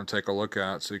something you want to take a look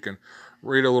at. So you can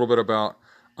read a little bit about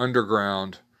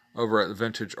Underground over at the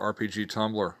Vintage RPG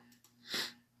Tumblr.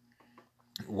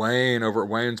 Wayne over at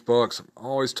Wayne's Books. I'm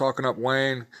always talking up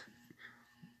Wayne.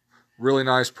 Really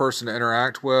nice person to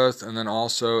interact with. And then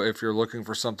also, if you're looking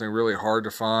for something really hard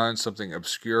to find, something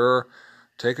obscure,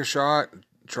 take a shot.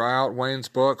 Try out Wayne's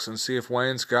Books and see if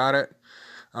Wayne's got it.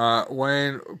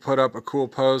 Wayne put up a cool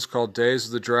post called Days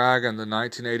of the Dragon, the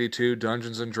 1982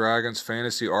 Dungeons & Dragons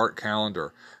Fantasy Art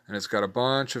Calendar. And it's got a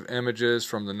bunch of images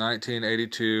from the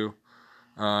 1982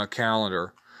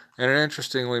 calendar. And it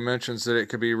interestingly mentions that it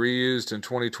could be reused in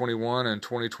 2021 and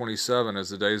 2027 as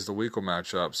the Days of the Week will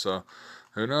match up. So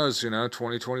who knows,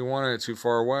 2021 ain't too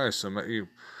far away. So that'd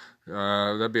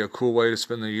be a cool way to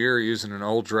spend the year, using an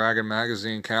old Dragon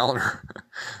magazine calendar.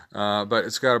 But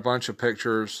it's got a bunch of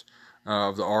pictures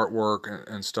of the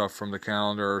artwork and stuff from the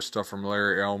calendar, stuff from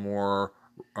Larry Elmore,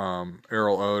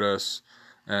 Errol Otis,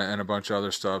 and a bunch of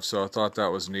other stuff. So I thought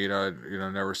that was neat. I'd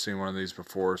never seen one of these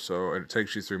before. So it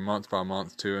takes you through month by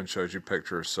month too, and shows you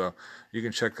pictures. So you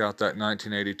can check out that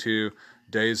 1982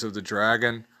 Days of the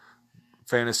Dragon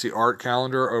Fantasy Art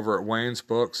Calendar over at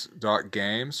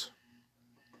waynesbooks.games.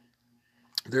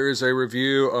 There is a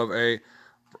review of a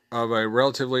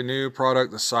relatively new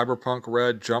product, the Cyberpunk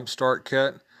Red Jumpstart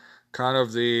Kit. kind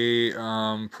of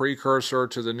the precursor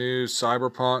to the new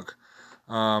Cyberpunk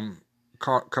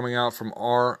coming out from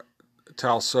R.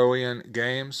 Talsoian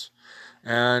Games.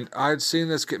 And I'd seen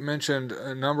this get mentioned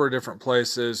a number of different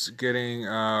places, getting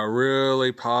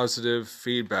really positive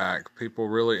feedback. People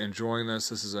really enjoying this.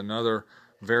 This is another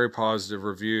very positive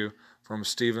review from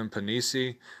Stephen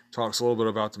Panisi. Talks a little bit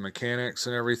about the mechanics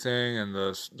and everything, and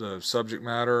the subject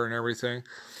matter and everything.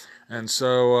 And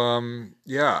so,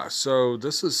 so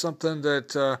this is something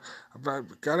that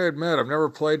I've got to admit, I've never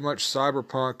played much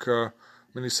Cyberpunk,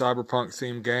 many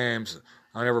Cyberpunk-themed games.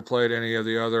 I never played any of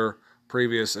the other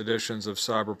previous editions of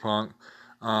Cyberpunk.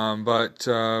 But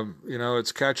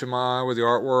it's catching my eye with the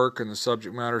artwork, and the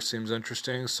subject matter seems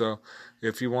interesting. So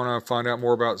if you want to find out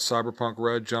more about Cyberpunk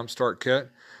Red Jumpstart Kit,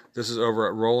 this is over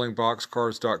at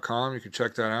rollingboxcars.com. You can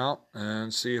check that out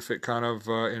and see if it kind of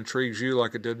intrigues you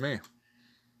like it did me.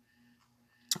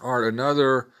 All right,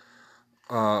 another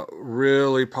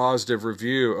really positive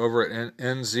review over at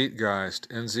NZeitgeist,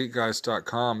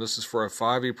 nzeitgeist.com. This is for a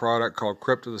 5e product called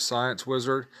Crypt of the Science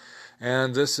Wizard.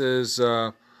 And this is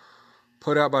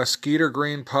put out by Skeeter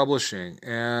Green Publishing.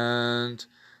 And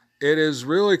it is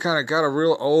really kind of got a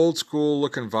real old school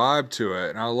looking vibe to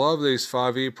it. And I love these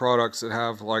 5e products that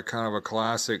have like kind of a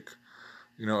classic,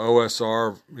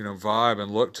 OSR, vibe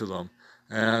and look to them.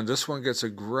 And this one gets a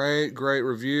great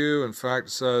review. In fact,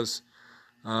 it says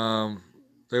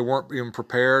they weren't even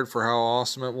prepared for how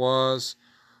awesome it was.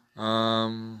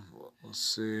 Let's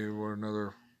see what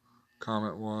another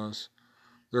comment was.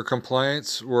 Their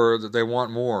complaints were that they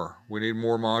want more. We need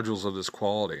more modules of this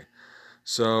quality.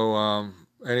 So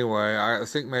anyway, I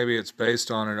think maybe it's based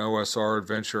on an OSR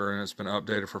adventure and it's been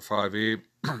updated for 5e.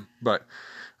 But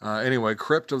anyway,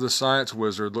 Crypt of the Science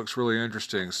Wizard looks really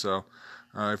interesting. So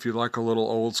if you like a little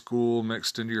old school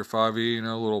mixed into your 5e,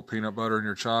 a little peanut butter in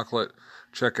your chocolate,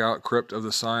 check out Crypt of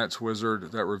the Science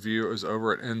Wizard. That review is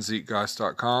over at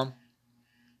nzeitgeist.com.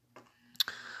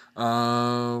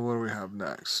 What do we have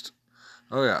next?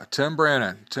 Oh yeah, Tim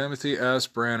Brannon, Timothy S.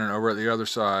 Brannon over at The Other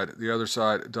Side,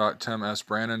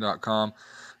 theotherside.timsbrandon.com,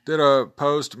 did a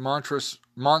post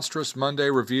Monstrous Monday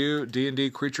review, D&D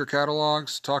creature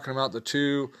catalogs, talking about the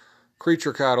two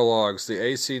creature catalogs, the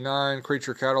AC9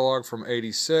 creature catalog from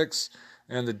 86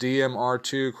 and the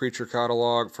DMR2 creature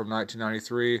catalog from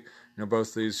 1993.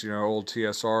 Both these, old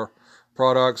TSR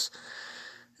products.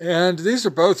 And these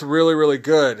are both really, really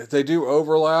good. They do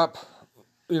overlap,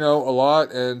 a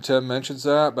lot, and Tim mentions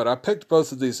that, but I picked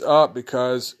both of these up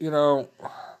because, I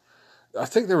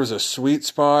think there was a sweet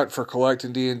spot for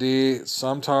collecting D&D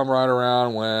sometime right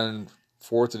around when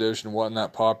 4th edition wasn't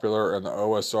that popular and the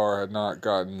OSR had not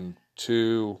gotten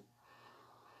too,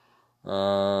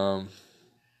 when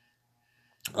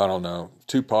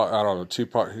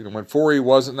 4E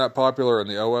wasn't that popular and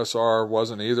the OSR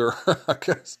wasn't either. I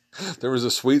guess there was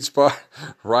a sweet spot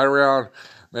right around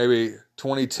maybe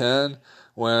 2010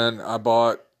 when I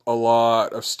bought a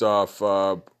lot of stuff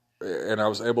and I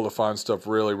was able to find stuff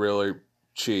really, really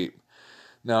cheap.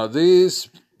 Now these,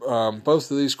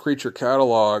 both of these creature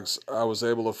catalogs I was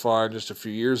able to find just a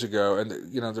few years ago, and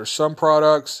there's some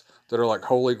products that are like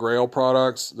holy grail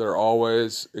products that are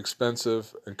always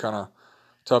expensive and kind of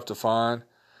tough to find.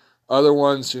 Other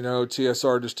ones,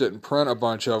 TSR just didn't print a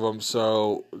bunch of them,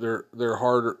 so they're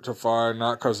harder to find,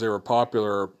 not because they were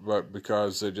popular, but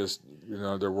because they just,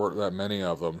 there weren't that many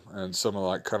of them. And some of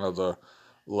like kind of the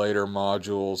later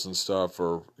modules and stuff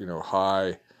are,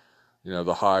 high,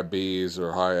 the high Bs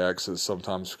or high Xs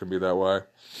sometimes can be that way.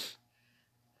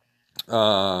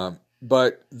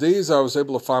 But these I was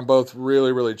able to find both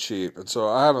really, really cheap. And so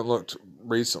I haven't looked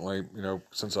recently,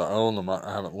 since I own them, I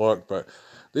haven't looked, but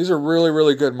these are really,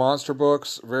 really good monster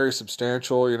books, very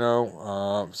substantial,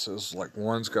 so it's like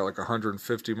one's got like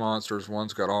 150 monsters,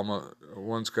 one's got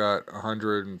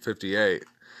 158.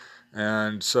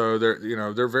 And so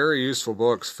they're very useful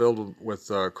books filled with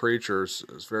creatures.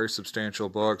 It's very substantial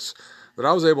books that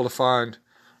I was able to find,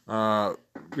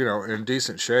 in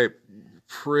decent shape,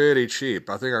 pretty cheap.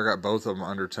 I think I got both of them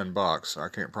under $10. I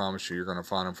can't promise you're going to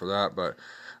find them for that, but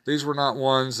these were not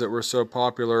ones that were so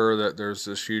popular that there's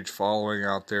this huge following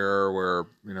out there where,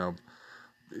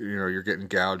 you're getting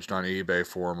gouged on eBay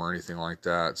for them or anything like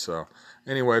that. So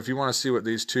anyway, if you want to see what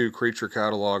these two creature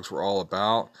catalogs were all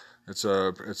about, it's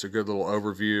a good little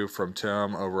overview from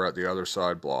Tim over at the Other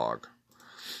Side blog.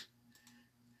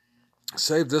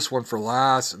 Saved this one for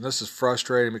last, and this is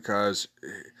frustrating because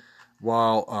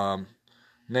while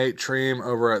Nate Treem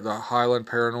over at the Highland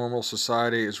Paranormal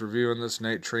Society is reviewing this,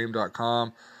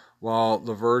 NateTreem.com, while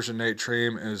the version Nate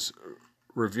Treem is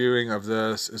reviewing of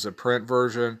this is a print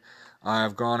version. I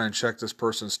have gone and checked this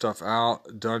person's stuff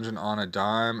out. Dungeon on a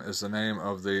Dime is the name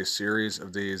of the series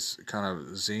of these kind of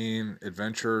zine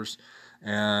adventures,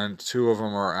 and 2 of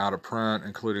them are out of print,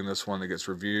 including this one that gets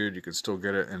reviewed. You can still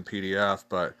get it in PDF,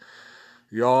 but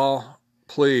y'all,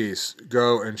 please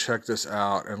go and check this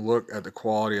out and look at the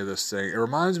quality of this thing. It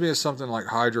reminds me of something like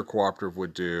Hydra Cooperative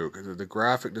would do. The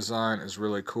graphic design is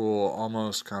really cool,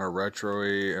 almost kind of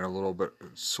retro-y and a little bit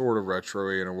sort of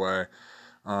retro-y in a way.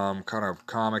 Kind of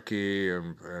comic-y,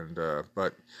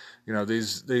 but you know,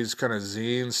 these kind of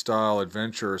zine style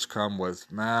adventures come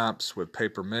with maps, with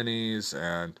paper minis,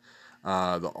 and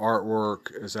the artwork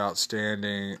is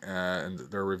outstanding. And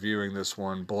they're reviewing this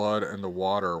one, Blood in the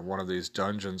Water, one of these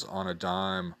Dungeons on a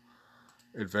Dime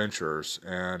adventures,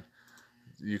 and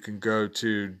you can go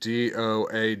to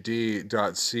doad.co.uk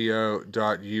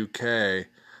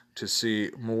to see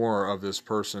more of this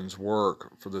person's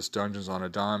work for this Dungeons on a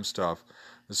Dime stuff.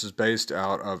 This is based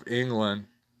out of England.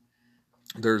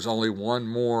 There's only one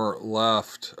more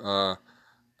left of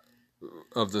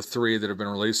the 3 that have been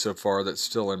released so far that's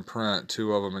still in print.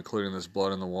 2 of them, including this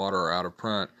Blood in the Water, are out of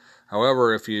print.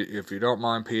 However, if you don't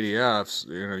mind PDFs,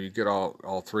 you know, you get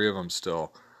all 3 of them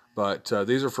still. But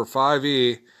these are for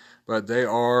 5e, but they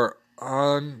are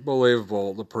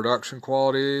unbelievable. The production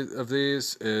quality of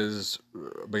these is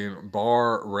being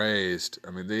bar raised.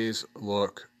 I mean, these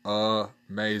look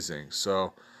amazing.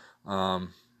 So,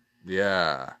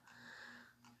 yeah.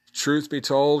 Truth be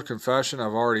told, confession,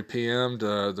 I've already PM'd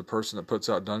the person that puts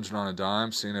out Dungeon on a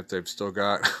Dime, seeing if they've still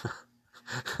got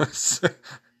just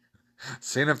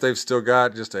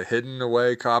a hidden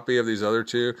away copy of these other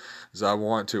 2, because I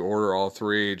want to order all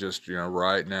 3 just, you know,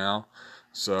 right now.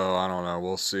 So I don't know.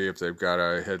 We'll see if they've got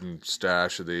a hidden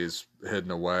stash of these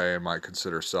hidden away and might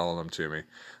consider selling them to me. I'm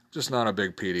just not a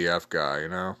big PDF guy, you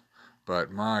know.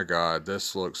 But my God,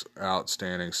 this looks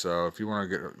outstanding. So if you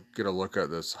want to get a look at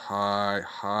this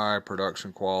high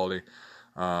production quality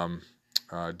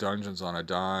Dungeons on a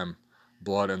Dime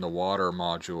Blood in the Water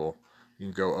module, you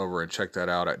can go over and check that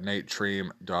out at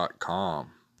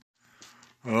natetream.com.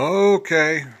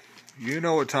 Okay, you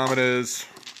know what time it is.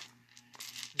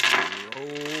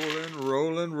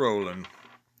 Rolling.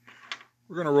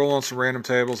 We're going to roll on some random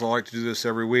tables. I like to do this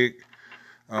every week.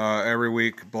 Every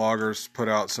week, bloggers put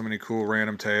out so many cool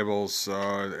random tables,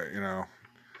 you know,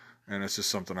 and it's just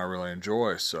something I really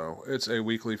enjoy. So it's a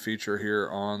weekly feature here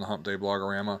on the Hump Day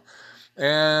Blogorama.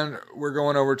 And we're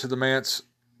going over to the Mance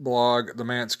blog,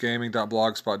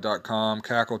 themancegaming.blogspot.com.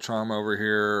 Cackle Chum over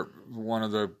here, one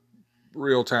of the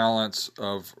real talents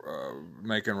of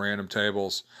making random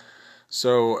tables.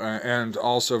 So, and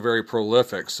also very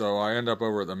prolific. So I end up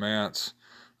over at the Mance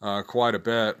quite a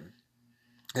bit.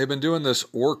 They've been doing this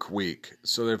Orc Week,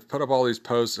 so they've put up all these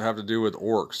posts that have to do with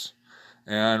orcs.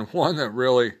 And one that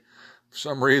really, for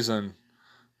some reason,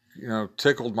 you know,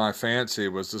 tickled my fancy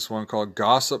was this one called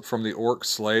Gossip from the Orc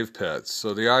Slave Pits.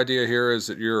 So the idea here is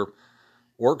that you're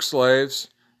orc slaves,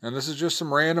 and this is just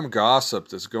some random gossip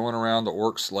that's going around the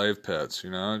orc slave pits,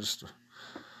 you know, just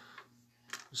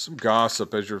some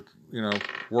gossip as you're, you know,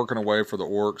 working away for the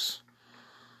orcs.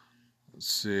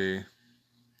 Let's see.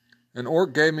 An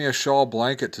orc gave me a shawl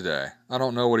blanket today. I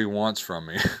don't know what he wants from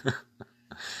me.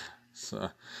 So,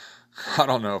 I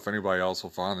don't know if anybody else will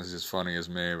find this as funny as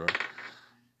me, but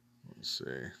let's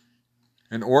see.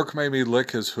 An orc made me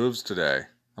lick his hooves today.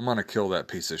 I'm going to kill that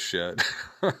piece of shit.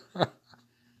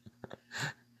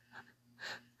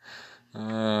 Oh,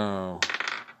 I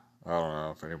don't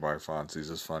know if anybody finds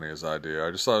these as funny as I do.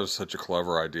 I just thought it was such a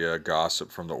clever idea.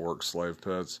 Gossip from the orc slave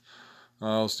pits.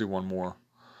 Let's do one more.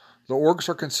 The orcs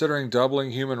are considering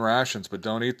doubling human rations, but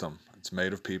don't eat them. It's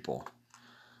made of people.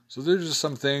 So there's just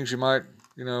some things you might,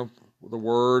 you know, the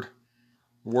word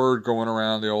going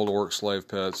around the old orc slave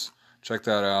pits. Check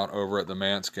that out over at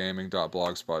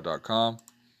themancegaming.blogspot.com.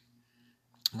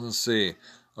 Let's see.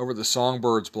 Over at the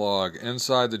Songbirds blog,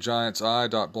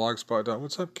 InsideTheGiantsEye.blogspot.com.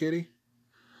 What's up, kitty?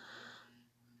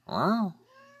 Wow.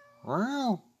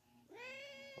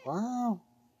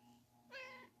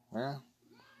 Yeah.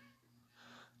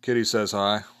 Kitty says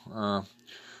hi.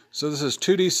 So this is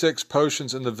 2d6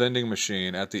 potions in the vending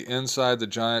machine at the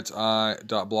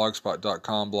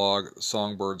InsideTheGiantsEye.blogspot.com blog,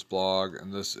 Songbirds blog,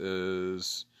 and this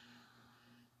is...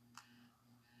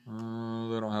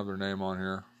 they don't have their name on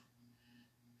here.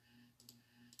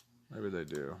 Maybe they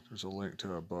do. There's a link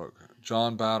to a book.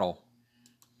 John Battle.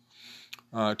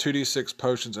 2d6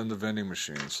 potions in the vending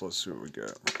machine. So let's see what we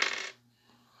get.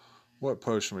 What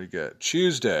potion we get?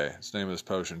 Tuesday. It's the name of this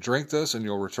potion. Drink this and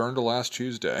you'll return to last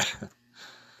Tuesday.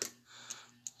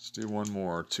 Let's do one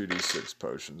more. 2d6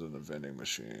 potions in the vending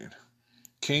machine.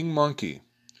 King Monkey.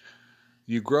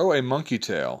 You grow a monkey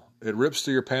tail. It rips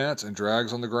through your pants and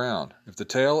drags on the ground. If the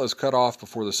tail is cut off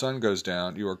before the sun goes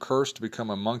down, you are cursed to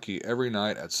become a monkey every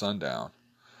night at sundown.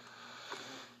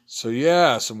 So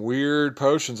yeah, some weird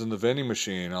potions in the vending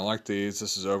machine. I like these.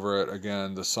 This is over at,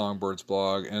 again, the Songbirds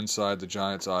blog,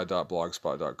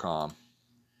 InsideTheGiantsEye.blogspot.com.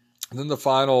 And then the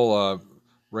final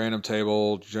random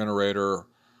table generator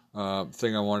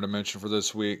thing I wanted to mention for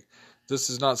this week. This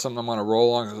is not something I'm going to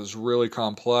roll on because it's really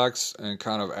complex and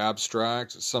kind of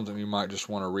abstract. It's something you might just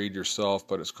want to read yourself,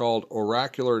 but it's called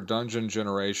Oracular Dungeon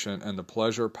Generation and the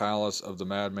Pleasure Palace of the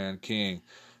Madman King.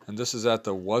 And this is at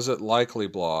the Was It Likely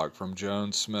blog from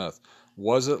Joan Smith,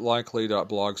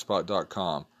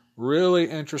 wasitlikely.blogspot.com. Really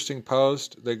interesting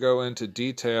post. They go into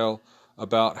detail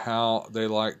about how they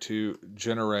like to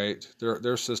generate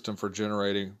their system for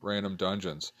generating random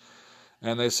dungeons.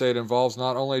 And they say it involves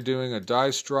not only doing a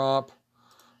dice drop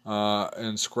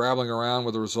and scrabbling around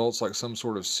with the results like some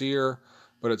sort of seer,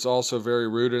 but it's also very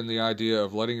rooted in the idea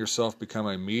of letting yourself become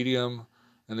a medium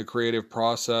in the creative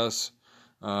process,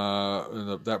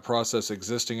 that process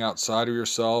existing outside of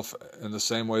yourself in the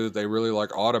same way that they really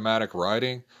like automatic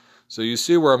writing. So you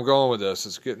see where I'm going with this.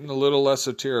 It's getting a little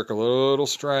esoteric, a little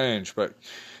strange, but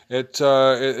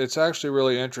it's actually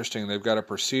really interesting. They've got a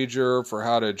procedure for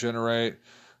how to generate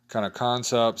kind of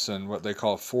concepts and what they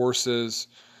call forces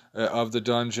of the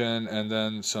dungeon, and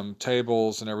then some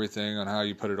tables and everything on how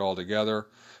you put it all together.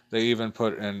 They even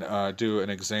put and do an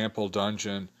example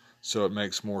dungeon so it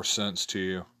makes more sense to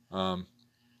you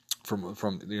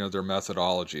from their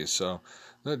methodology. So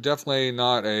definitely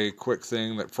not a quick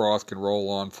thing that Froth can roll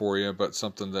on for you, but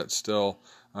something that still,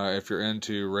 if you're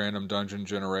into random dungeon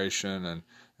generation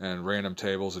and random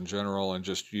tables in general and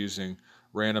just using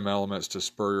random elements to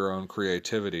spur your own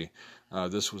creativity,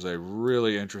 this was a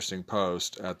really interesting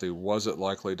post at the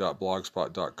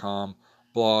wasitlikely.blogspot.com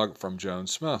blog from Joan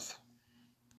Smith.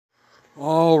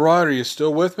 All right, are you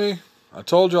still with me? I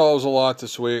told y'all it was a lot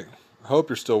this week. I hope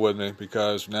you're still with me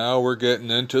because now we're getting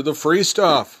into the free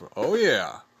stuff. Oh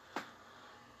yeah.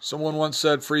 Someone once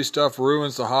said free stuff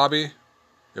ruins the hobby.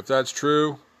 If that's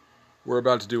true, we're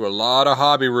about to do a lot of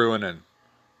hobby ruining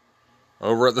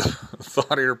over at the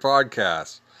Thought Eater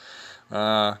podcast.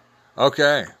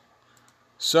 Okay.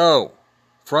 So,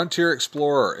 Frontier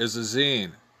Explorer is a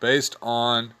zine based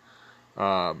on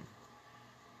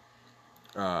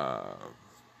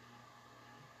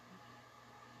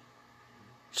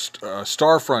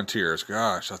Star Frontiers.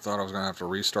 Gosh, I thought I was going to have to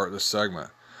restart this segment.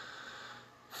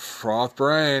 Froth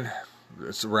brain.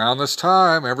 It's around this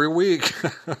time every week.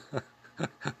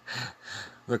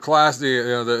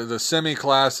 The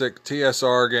semi-classic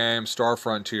TSR game, Star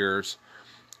Frontiers,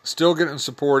 still getting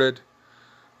supported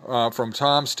from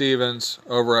Tom Stevens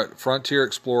over at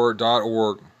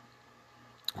frontierexplorer.org.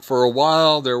 For a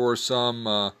while, there were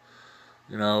some,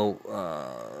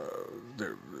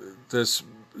 this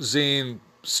zine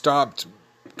stopped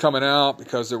coming out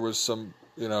because there was some,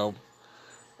 I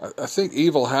think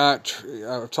Evil Hat,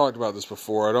 I've talked about this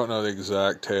before, I don't know the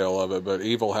exact tale of it, but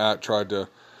Evil Hat tried to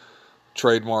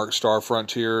trademark Star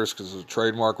Frontiers because the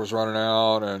trademark was running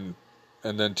out, and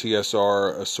then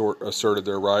TSR asserted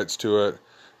their rights to it.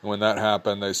 And when that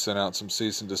happened, they sent out some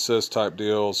cease and desist type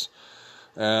deals,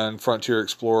 and Frontier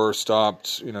Explorer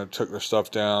stopped, took their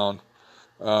stuff down.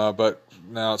 But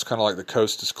now it's kind of like the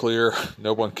coast is clear.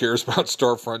 No one cares about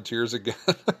Star Frontiers again,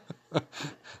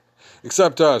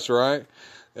 except us, right?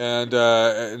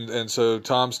 And so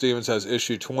Tom Stevens has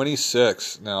issue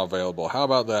 26 now available. How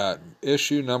about that?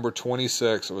 Issue number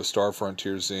 26 of a Star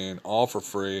Frontiers zine, all for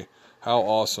free. How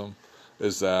awesome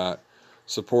is that?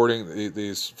 Supporting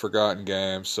these forgotten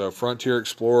games. So Frontier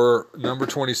Explorer number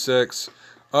 26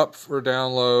 up for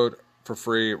download for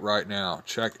free right now.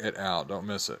 Check it out. Don't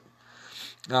miss it.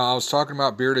 Now, I was talking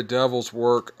about Bearded Devil's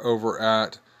work over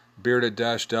at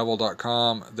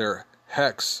bearded-devil.com, their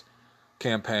Hex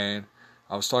campaign.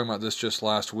 I was talking about this just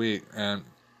last week, and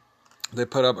they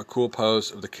put up a cool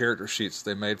post of the character sheets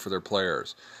they made for their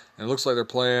players. And it looks like they're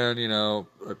playing,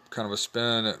 kind of a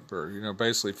spin, or,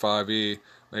 basically 5e,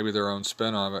 maybe their own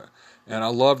spin on it. And I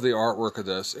love the artwork of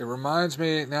this. It reminds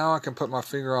me, now I can put my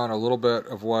finger on a little bit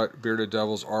of what Bearded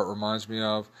Devil's art reminds me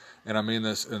of. And I mean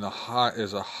this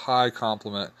as a high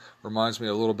compliment. Reminds me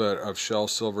a little bit of Shel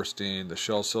Silverstein, the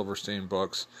Shel Silverstein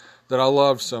books that I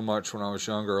loved so much when I was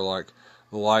younger, like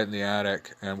The Light in the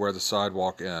Attic and Where the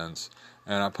Sidewalk Ends.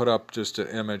 And I put up just an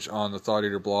image on the Thought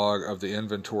Eater blog of the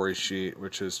inventory sheet,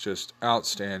 which is just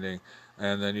outstanding.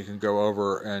 And then you can go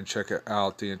over and check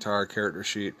out the entire character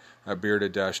sheet at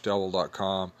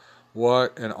bearded-devil.com.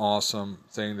 What an awesome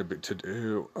thing to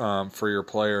do for your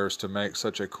players, to make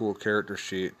such a cool character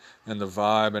sheet. And the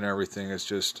vibe and everything is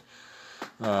just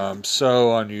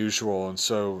So unusual and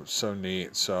so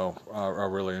neat. So I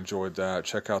really enjoyed that.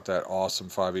 Check out that awesome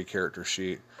 5e character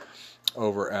sheet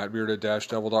over at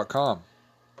bearded-devil.com.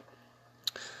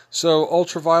 So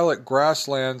Ultraviolet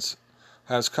Grasslands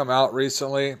has come out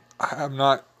recently. I have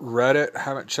not read it,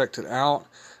 haven't checked it out.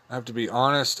 I have to be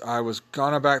honest, I was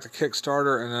gonna back the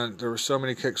Kickstarter, and then there were so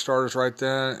many Kickstarters right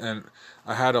then, and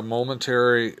I had a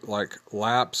momentary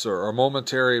lapse or a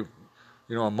momentary,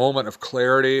 a moment of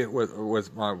clarity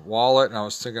with my wallet, and I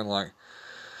was thinking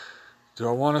do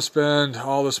I want to spend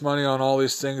all this money on all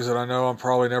these things that I know I'm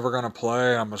probably never going to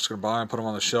play? I'm just going to buy and put them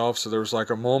on the shelf. So there was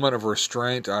a moment of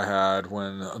restraint I had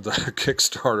when the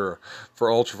Kickstarter for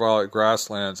Ultraviolet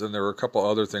Grasslands, and there were a couple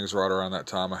other things right around that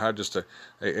time. I had just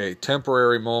a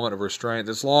temporary moment of restraint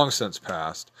that's long since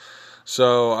passed.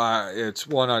 So it's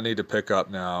one I need to pick up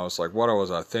now. It's what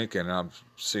was I thinking? And I'm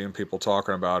seeing people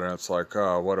talking about it, and it's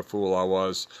oh, what a fool I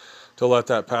was to let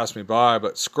that pass me by.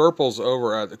 But Skirples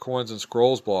over at the Coins and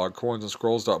Scrolls blog,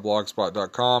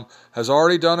 coinsandScrolls.blogspot.com, has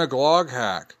already done a glog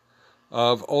hack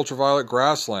of Ultraviolet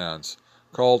Grasslands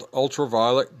called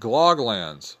Ultraviolet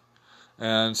Gloglands.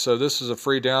 And so this is a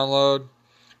free download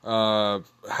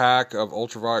hack of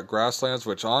Ultraviolet Grasslands,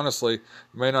 which honestly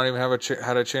you may not even have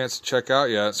had a chance to check out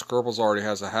yet. Skirples already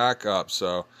has a hack up,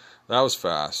 so that was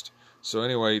fast. So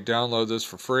anyway, download this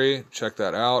for free. Check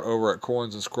that out over at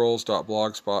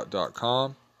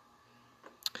coinsandscrolls.blogspot.com.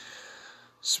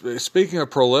 Speaking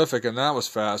of prolific, and that was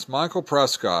fast, Michael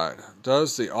Prescott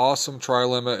does the awesome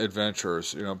Trilemma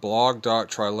adventures,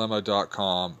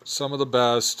 blog.trilemma.com. Some of the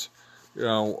best,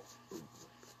 what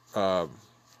do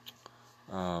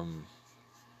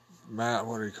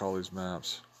you call these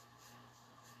maps?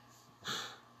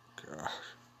 Gosh.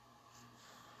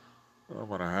 I'm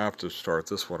going to have to start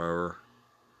this one over.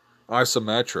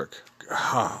 Isometric.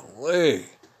 Golly.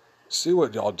 See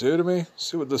what y'all do to me?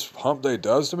 See what this hump day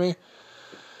does to me?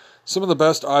 Some of the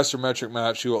best isometric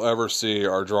maps you will ever see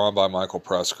are drawn by Michael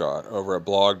Prescott over at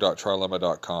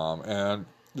blog.trilemma.com. And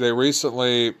they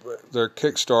recently, their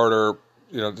Kickstarter,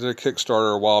 did a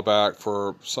Kickstarter a while back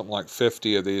for something like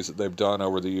 50 of these that they've done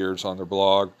over the years on their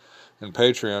blog and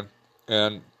Patreon.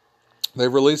 And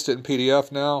they've released it in PDF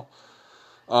now.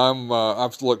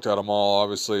 I've looked at them all,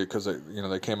 obviously, because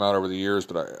they came out over the years,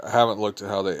 but I haven't looked at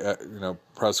how they,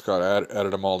 Prescott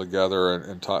edited them all together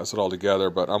and ties it all together.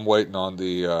 But I'm waiting on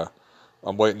the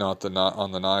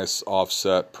nice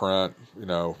offset print,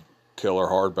 killer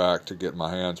hardback to get in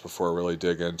my hands before I really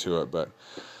dig into it. But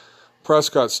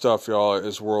Prescott stuff, y'all,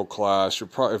 is world class.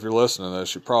 If you're listening to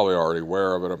this, you're probably already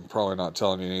aware of it. I'm probably not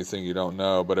telling you anything you don't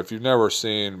know. But if you've never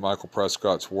seen Michael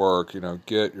Prescott's work,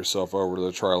 get yourself over to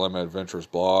the Trilemma Adventures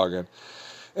blog.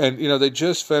 And they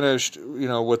just finished,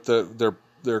 with their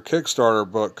Kickstarter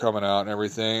book coming out and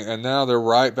everything. And now they're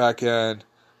right back in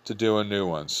to doing new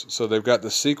ones. So they've got the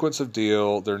Sequence of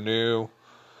Deal. They're new.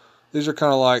 These are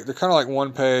kind of like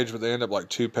one page, but they end up like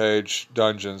 2-page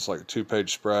dungeons, like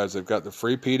 2-page spreads. They've got the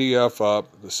free PDF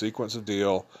up, the Sequence of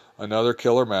Deal, another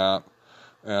killer map,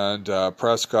 and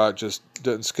Prescott just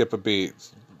didn't skip a beat.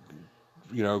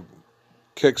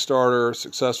 Kickstarter,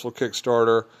 successful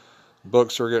Kickstarter,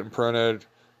 books are getting printed,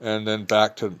 and then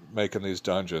back to making these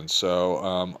dungeons. So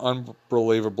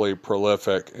unbelievably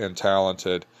prolific and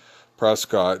talented.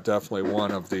 Prescott, definitely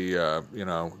one of the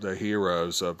the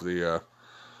heroes of the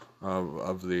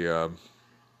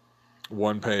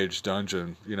one-page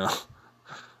dungeon,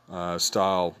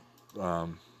 style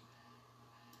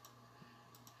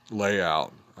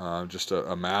layout. Just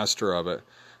a master of it,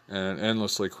 and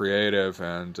endlessly creative,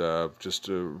 and just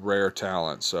a rare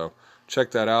talent. So check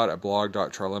that out at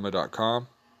blog.trilemma.com.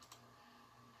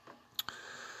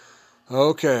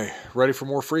 Okay, ready for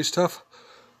more free stuff?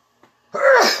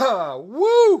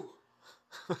 Woo!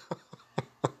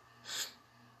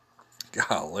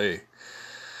 Golly.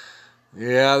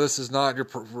 Yeah, this is not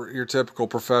your typical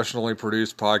professionally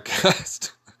produced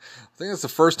podcast. I think it's the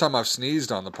first time I've sneezed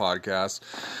on the podcast.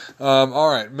 All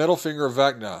right, Middle Finger of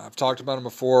Vecna. I've talked about him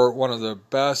before. One of the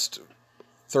best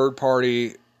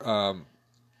third-party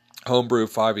homebrew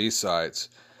 5e sites.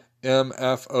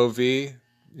 MFOV,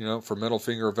 for Middle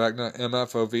Finger of Vecna,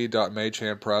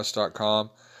 mfov.magehandpress.com.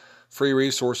 Free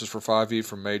resources for 5e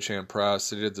from Magehand Press.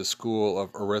 They did the School of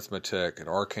Arithmetic and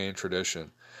Arcane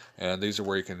Tradition. And these are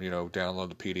where you can, download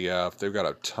the PDF. They've got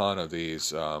a ton of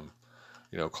these,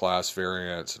 class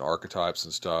variants and archetypes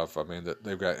and stuff. I mean,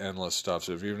 they've got endless stuff.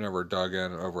 So if you've never dug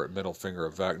in over at Middle Finger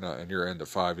of Vecna and you're into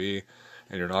 5e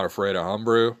and you're not afraid of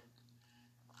homebrew,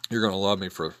 you're going to love me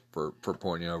for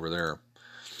pointing you over there.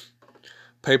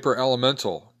 Paper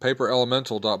Elemental,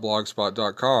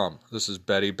 paperelemental.blogspot.com. This is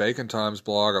Betty Bacon Time's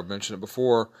blog. I've mentioned it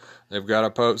before. They've got a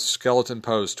post, Skeleton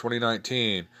Post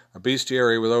 2019, a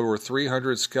bestiary with over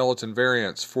 300 skeleton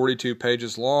variants, 42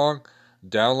 pages long.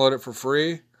 Download it for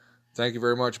free. Thank you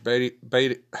very much, Betty.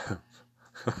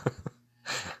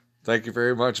 Thank you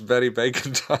very much, Betty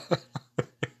Bacon Time.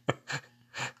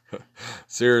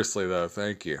 Seriously, though,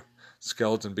 thank you.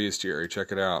 Skeleton Bestiary,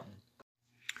 check it out.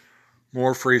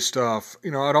 More free stuff.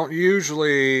 I don't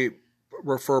usually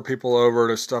refer people over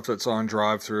to stuff that's on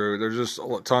drive-through. There's just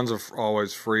tons of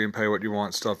always free and pay what you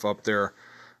want stuff up there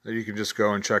that you can just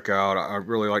go and check out. I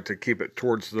really like to keep it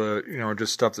towards the,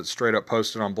 just stuff that's straight up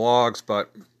posted on blogs,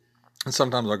 but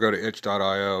sometimes I'll go to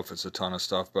itch.io if it's a ton of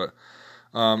stuff. But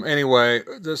anyway,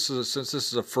 since this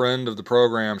is a friend of the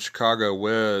program, Chicago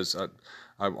Wiz,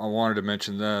 I wanted to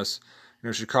mention this.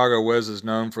 Chicago Wiz is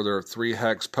known for their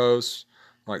 3-hex posts,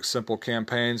 like simple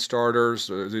campaign starters.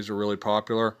 These are really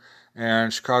popular.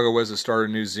 And Chicago Wiz has started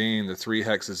a new zine, the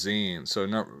 3-Hexes zine. So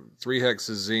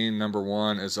 3-Hexes zine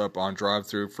 #1 is up on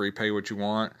drive-through, free, pay what you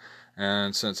want.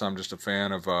 And since I'm just a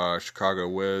fan of Chicago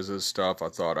Wiz's stuff, I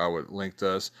thought I would link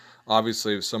this.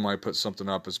 Obviously, if somebody puts something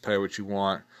up as pay what you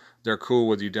want, they're cool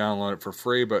with you download it for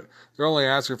free, but they're only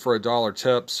asking for $1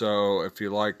 tip. So if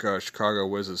you like Chicago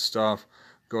Wiz's stuff,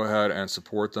 go ahead and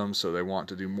support them. So they want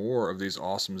to do more of these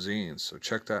awesome zines. So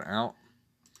check that out.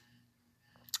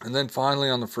 And then finally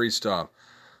on the free stuff,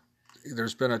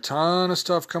 there's been a ton of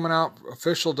stuff coming out.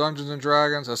 Official Dungeons and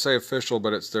Dragons. I say official,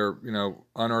 but it's their,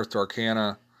 Unearthed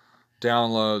Arcana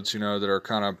downloads, that are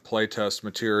kind of playtest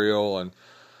material and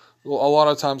a lot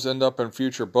of times end up in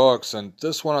future books. And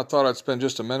this one I thought I'd spend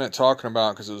just a minute talking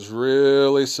about because it was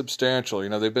really substantial.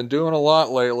 They've been doing a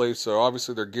lot lately, so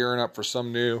obviously they're gearing up for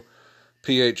some new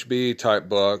PHB type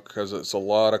book because it's a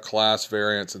lot of class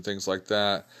variants and things like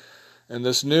that. And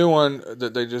this new one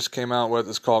that they just came out with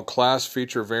is called Class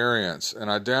Feature Variants. And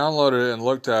I downloaded it and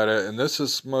looked at it, and this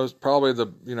is probably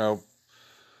the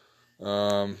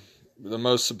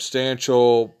most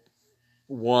substantial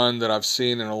one that I've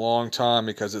seen in a long time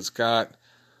because it's got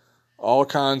all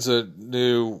kinds of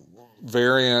new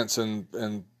variants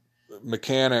and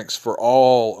mechanics for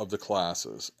all of the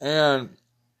classes. And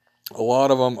a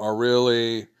lot of them are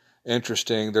really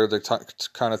interesting. They're the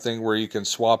kind of thing where you can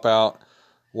swap out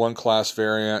one class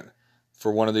variant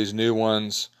for one of these new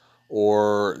ones,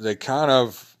 or they kind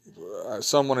of,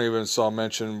 someone even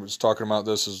was talking about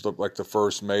this as like the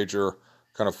first major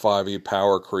kind of 5e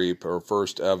power creep or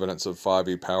first evidence of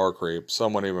 5e power creep.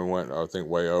 Someone even went, I think,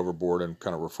 way overboard and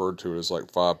kind of referred to it as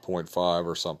like 5.5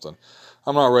 or something.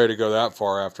 I'm not ready to go that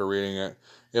far after reading it.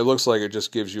 It looks like it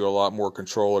just gives you a lot more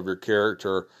control of your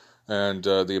character and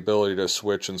the ability to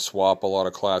switch and swap a lot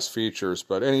of class features.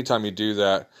 But anytime you do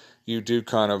that, you do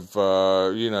kind of,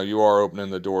 you are opening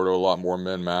the door to a lot more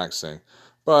min-maxing.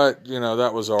 But,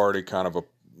 that was already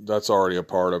that's already a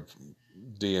part of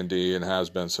D&D and has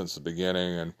been since the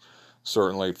beginning. And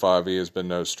certainly 5e has been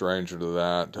no stranger to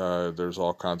that. There's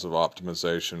all kinds of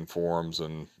optimization forums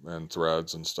and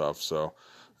threads and stuff. So,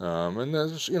 and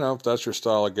there's, if that's your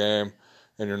style of game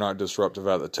and you're not disruptive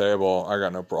at the table, I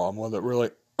got no problem with it,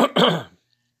 really.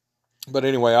 But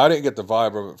anyway, I didn't get the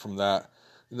vibe of it from that.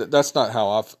 That's not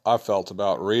how I felt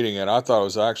about reading it. I thought it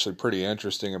was actually pretty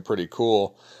interesting and pretty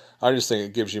cool. I just think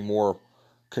it gives you more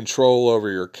control over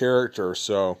your character.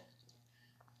 So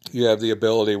you have the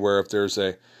ability where if there's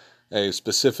a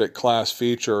specific class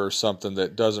feature or something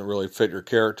that doesn't really fit your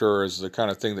character or is the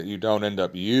kind of thing that you don't end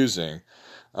up using,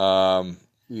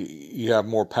 you have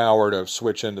more power to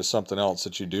switch into something else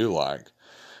that you do like.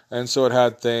 And so it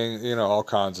had all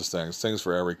kinds of things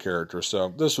for every character.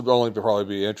 So this would only probably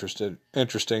be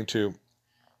interesting to,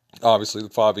 obviously, the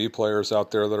 5e players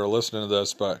out there that are listening to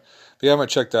this. But if you haven't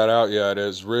checked that out yet, it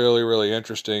is really, really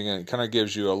interesting. And it kind of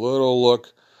gives you a little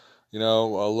look,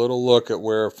 at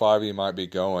where 5e might be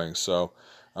going. So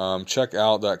check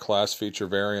out that class feature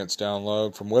variants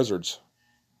download from Wizards.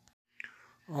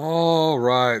 All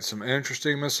right, some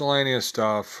interesting miscellaneous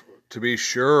stuff to be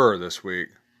sure this week.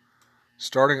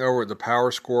 Starting over at the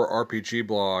PowerScore RPG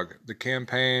blog, the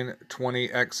campaign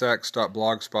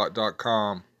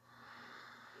 20xx.blogspot.com.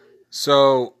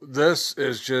 So this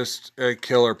is just a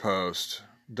killer post.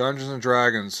 Dungeons &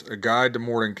 Dragons, a guide to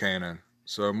Mordenkainen.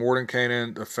 So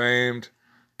Mordenkainen, the famed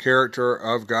character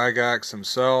of Gygax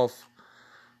himself,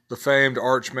 the famed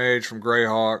Archmage from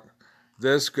Greyhawk.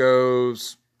 This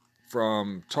goes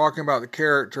from talking about the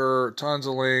character, tons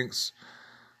of links,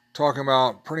 talking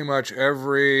about pretty much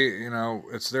every,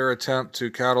 it's their attempt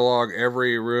to catalog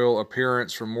every real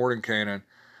appearance from Mordenkainen.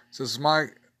 So this is my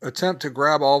attempt to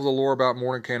grab all the lore about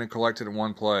Mordenkainen collected in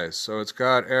one place. So it's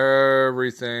got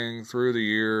everything through the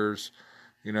years,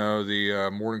 the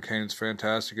Mordenkainen's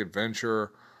Fantastic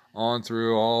Adventure, on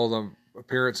through all the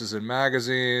appearances in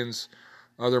magazines,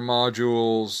 other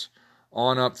modules,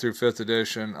 on up through 5th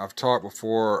edition. I've talked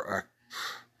before,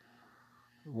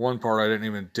 one part I didn't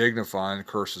even dignify in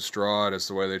Curse of Strahd is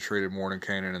the way they treated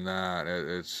Mordenkainen in that.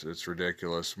 It's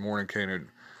ridiculous. Mordenkainen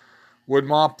would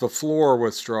mop the floor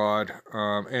with Strahd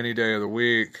any day of the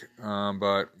week,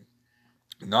 but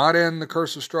not in the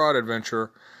Curse of Strahd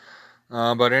adventure.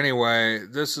 But anyway,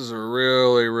 this is a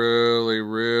really, really,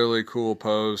 really cool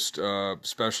post,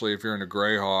 especially if you're into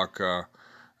Greyhawk,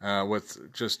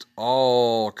 with just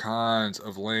all kinds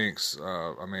of links.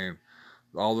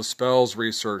 All the spells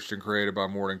researched and created by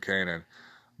Mordenkainen,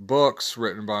 books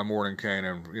written by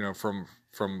Mordenkainen,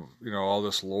 from all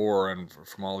this lore and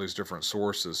from all these different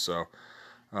sources. So,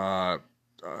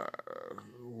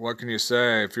 what can you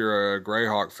say? If you're a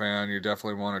Greyhawk fan, you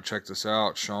definitely want to check this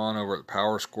out. Sean over at the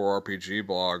Power Score RPG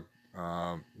blog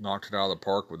knocked it out of the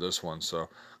park with this one. So,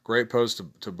 great post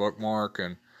to bookmark,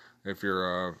 and if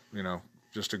you're,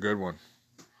 just a good one.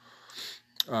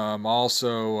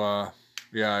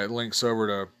 It links over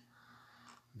to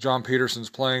John Peterson's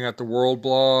Playing at the World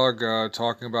blog,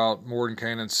 talking about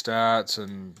Mordenkainen's stats,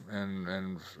 and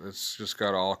it's just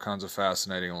got all kinds of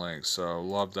fascinating links. So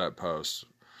love that post.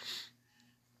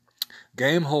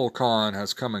 Gamehole Con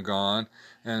has come and gone,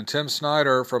 and Tim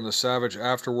Snyder from the Savage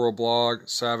Afterworld blog,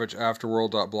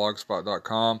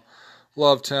 savageafterworld.blogspot.com.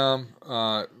 Love Tim.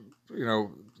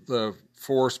 The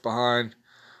force behind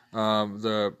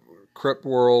the Crypt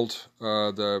World,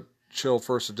 the Chill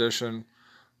First Edition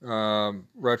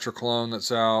retro clone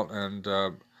that's out, and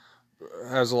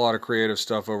has a lot of creative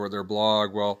stuff over their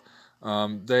blog. Well,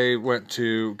 they went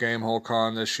to Gamehole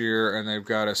Con this year, and they've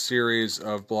got a series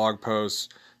of blog posts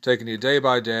taking you day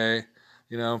by day,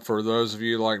 for those of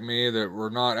you like me that were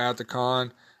not at the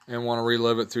con and want to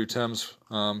relive it through Tim's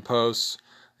posts.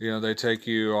 They take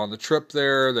you on the trip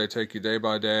there, they take you day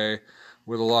by day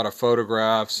with a lot of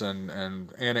photographs and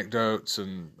anecdotes,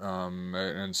 and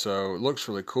so it looks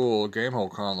really cool. Gamehole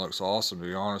Con looks awesome, to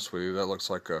be honest with you. That looks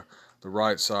like the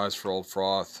right size for Old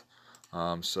Froth,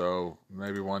 so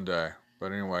maybe one day.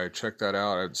 But anyway, check that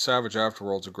out. Savage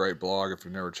Afterworld's a great blog if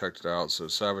you've never checked it out, so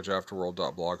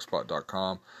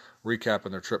savageafterworld.blogspot.com,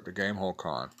 recapping their trip to Gamehole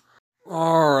Con.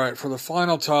 Alright, for the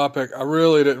final topic, I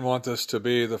really didn't want this to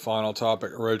be the final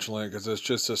topic originally, because it's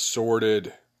just a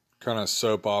sordid kind of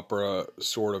soap opera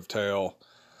sort of tale.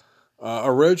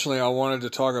 Originally, I wanted to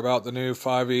talk about the new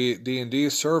 5e D&D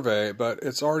survey, but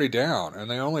it's already down, and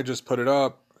they only just put it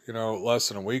up, less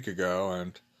than a week ago,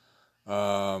 and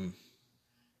I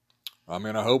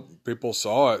hope people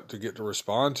saw it to get to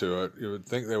respond to it. You would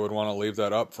think they would want to leave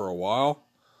that up for a while.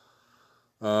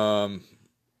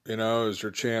 Is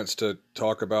your chance to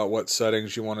talk about what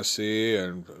settings you want to see,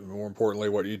 and more importantly,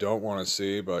 what you don't want to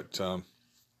see, but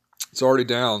it's already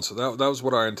down, so that was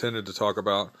what I intended to talk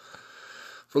about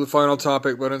for the final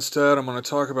topic, but instead I'm going to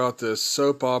talk about this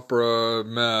soap opera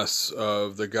mess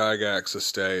of the Gygax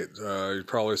estate. You've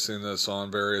probably seen this on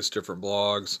various different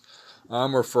blogs.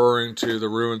 I'm referring to the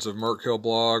Ruins of Mirkhill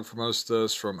blog for most of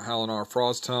this, from Halinar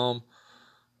Frosthelm,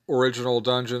 original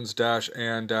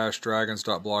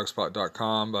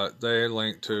dungeons-and-dragons.blogspot.com, but they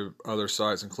link to other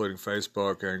sites including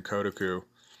Facebook and Kotaku.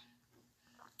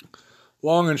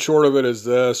 Long and short of it is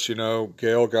this, Gail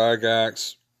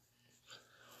Gygax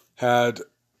had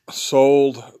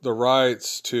sold the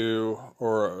rights to,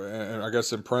 or I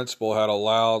guess in principle had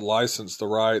allowed, licensed the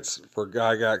rights for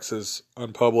Gygax's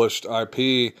unpublished IP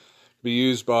to be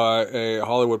used by a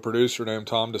Hollywood producer named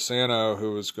Tom DeSanto,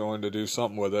 who was going to do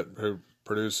something with it, who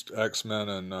produced X-Men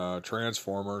and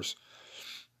Transformers.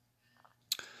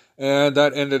 And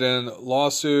that ended in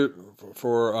lawsuit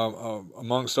for,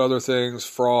 amongst other things,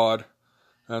 fraud.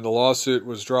 And the lawsuit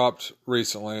was dropped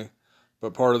recently,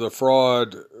 but part of the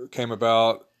fraud came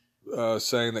about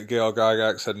saying that Gail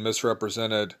Gygax had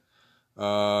misrepresented,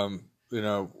 what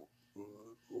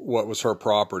was her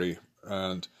property.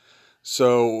 And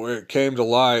so it came to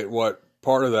light what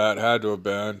part of that had to have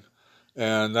been,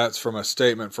 and that's from a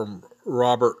statement from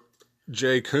Robert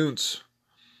J. Kuntz,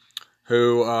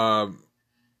 who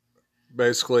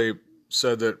basically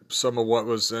said that some of what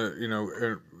was,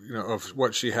 of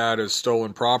what she had is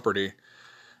stolen property.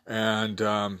 And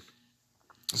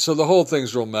so the whole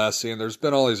thing's real messy, and there's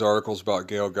been all these articles about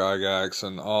Gail Gygax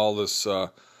and all this,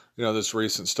 this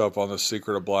recent stuff on the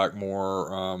Secret of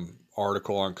Blackmoor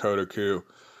article on Kotaku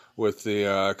with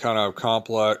the kind of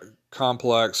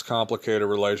complex, complicated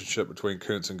relationship between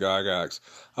Kuntz and Gygax.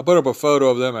 I put up a photo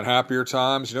of them in happier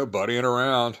times, buddying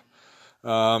around.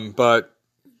 But,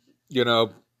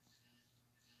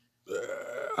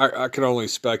 I can only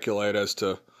speculate as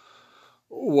to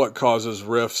what causes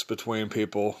rifts between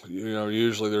people.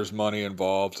 Usually there's money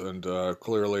involved, and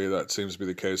clearly that seems to be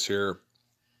the case here.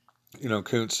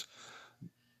 Kuntz,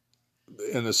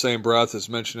 in the same breath as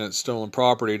mentioning it's stolen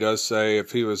property, does say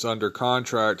if he was under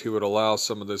contract, he would allow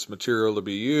some of this material to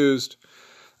be used.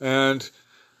 And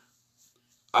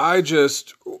I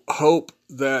just hope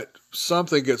that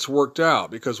something gets worked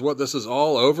out, because what this is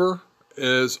all over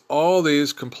is all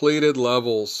these completed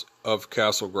levels of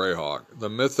Castle Greyhawk, the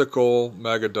mythical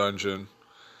mega dungeon,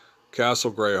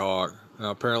 Castle Greyhawk.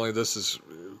 Now, apparently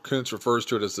Kuntz refers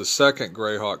to it as the second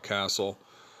Greyhawk Castle.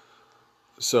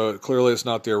 So clearly it's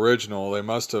not the original. They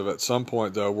must have at some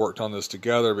point, though, worked on this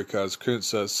together, because Kuntz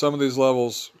says some of these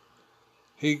levels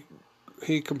he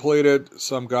completed,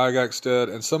 some Gygax did,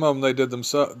 and some of them they did them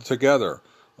together.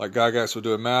 Like Gygax would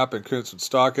do a map and Kuntz would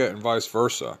stock it, and vice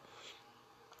versa.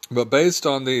 But based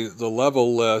on the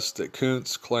level list that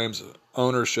Kuntz claims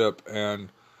ownership and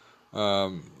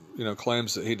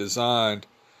claims that he designed,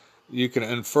 you can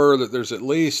infer that there's at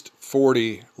least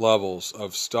 40 levels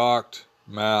of stocked,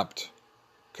 mapped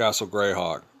Castle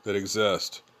Greyhawk that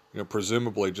exist,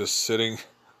 presumably just sitting,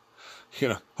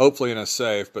 hopefully in a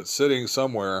safe, but sitting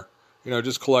somewhere,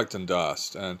 just collecting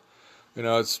dust. And,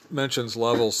 it mentions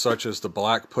levels such as the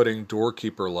Black Pudding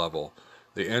Doorkeeper level,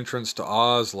 the Entrance to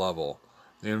Oz level,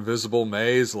 the Invisible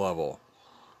Maze level,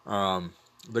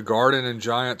 the Garden and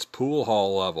Giants Pool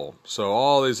Hall level. So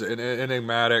all these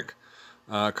enigmatic,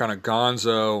 kind of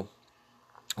gonzo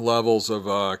levels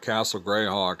of Castle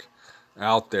Greyhawk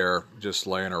out there just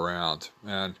laying around.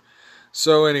 And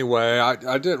so anyway,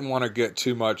 I didn't want to get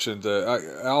too much into.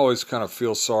 I always kind of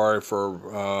feel sorry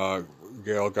for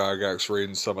Gail Gygax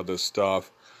reading some of this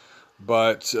stuff,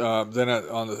 but then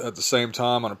at the same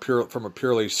time, from a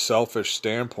purely selfish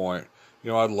standpoint,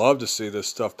 I'd love to see this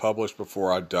stuff published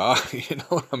before I die. You know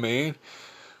what I mean?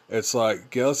 It's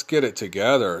like, let's get it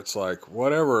together. It's like,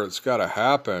 whatever, it's got to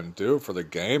happen. Do it for the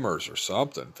gamers or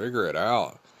something. Figure it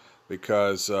out.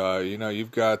 Because,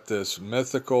 you've got this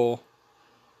mythical,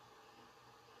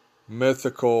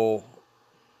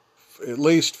 at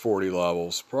least 40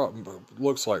 levels,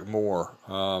 looks like more,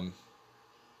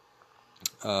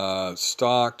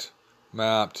 stocked,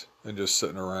 mapped, and just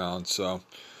sitting around. So,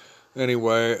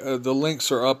 anyway, the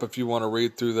links are up if you want to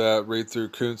read through that, read through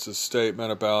Kuntz's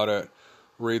statement about it,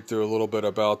 read through a little bit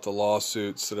about the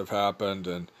lawsuits that have happened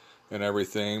and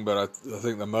everything. But I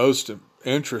think the most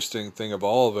interesting thing of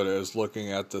all of it is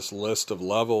looking at this list of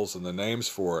levels and the names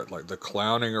for it, like the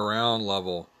Clowning Around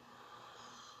level,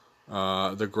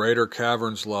 the Greater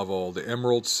Caverns level, the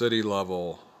Emerald City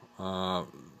level,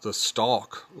 the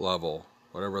Stalk level,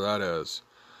 whatever that is.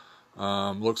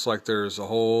 Looks like there's a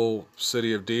whole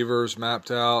City of Devers mapped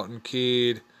out and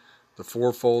keyed, the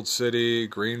Fourfold City,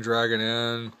 Green Dragon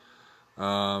Inn,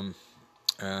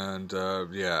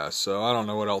 yeah, so I don't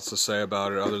know what else to say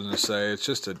about it other than to say it's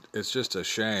just a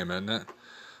shame, isn't it?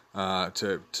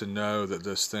 To know that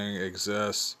this thing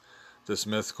exists, this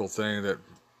mythical thing that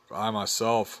I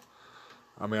myself,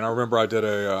 I remember I did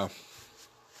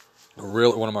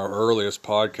one of my earliest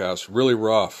podcasts, really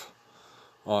rough,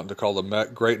 to call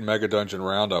the Great Mega Dungeon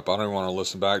Roundup. I don't even want to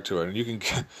listen back to it, and you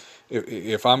can,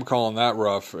 if I'm calling that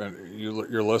rough, and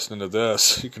you're listening to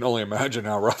this, you can only imagine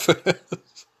how rough it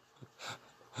is.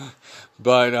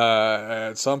 But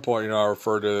at some point, I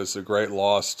referred to it as the Great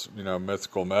Lost,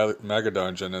 mythical mega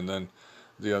dungeon, and then,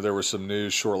 there was some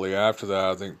news shortly after that.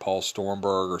 I think Paul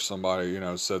Stormberg or somebody,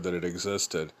 said that it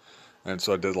existed, and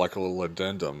so I did like a little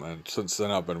addendum. And since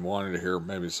then, I've been wanting to hear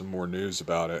maybe some more news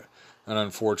about it, and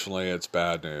unfortunately, it's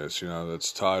bad news.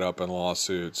 It's tied up in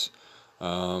lawsuits.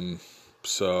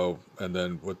 So, and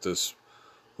then with this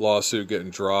lawsuit getting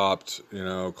dropped,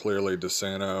 clearly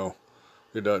DeSanto,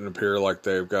 it doesn't appear like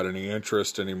they've got any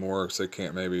interest anymore, because they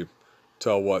can't maybe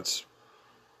tell what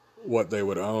they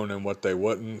would own and what they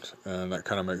wouldn't, and that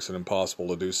kind of makes it impossible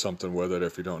to do something with it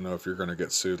if you don't know if you're going to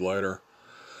get sued later.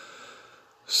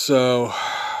 So,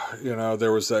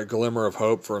 there was that glimmer of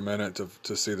hope for a minute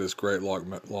to see this great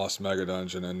lost mega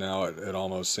dungeon, and now it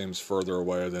almost seems further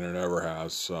away than it ever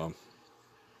has. So,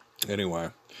 anyway,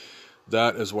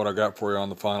 that is what I got for you on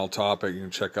the final topic. You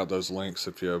can check out those links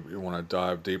if you want to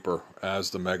dive deeper as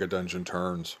the mega dungeon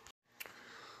turns.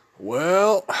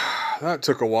 Well, that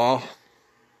took a while.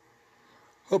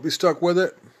 Hope you stuck with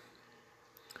it.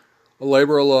 A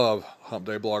labor of love, Hump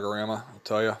Day Blogorama, I'll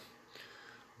tell you.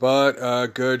 But a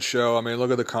good show.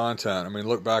 Look at the content.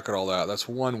 Look back at all that. That's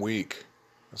 1 week.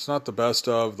 It's not the best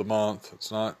of the month.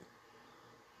 It's not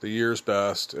the year's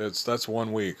best. That's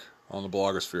 1 week on the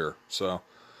blogosphere. So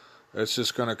it's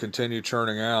just going to continue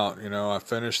churning out. I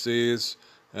finish these,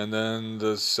 and then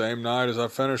the same night as I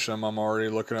finish them, I'm already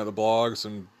looking at the blogs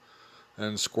and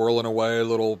squirreling away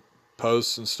little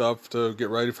posts and stuff to get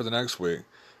ready for the next week.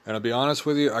 And to be honest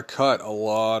with you, I cut a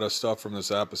lot of stuff from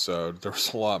this episode. There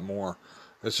was a lot more.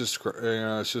 It's just,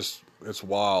 it's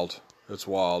wild. It's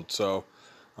wild. So,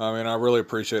 I really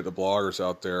appreciate the bloggers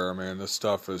out there. This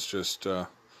stuff is just,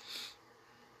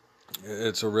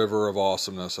 it's a river of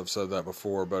awesomeness. I've said that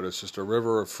before, but it's just a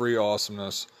river of free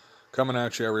awesomeness coming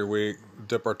at you every week.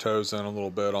 Dip our toes in a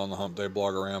little bit on the Hump Day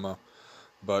Blogorama.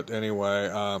 But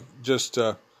anyway, just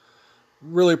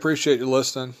really appreciate you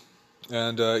listening.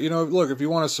 And, look, if you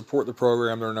want to support the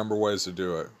program, there are a number of ways to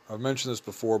do it. I've mentioned this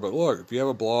before, but look, if you have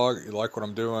a blog, you like what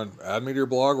I'm doing, add me to your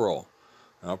blog roll.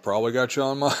 I've probably got you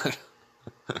on mine.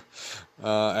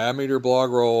 Add me to your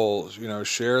blog roll.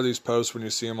 Share these posts when you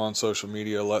see them on social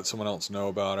media. Let someone else know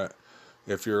about it.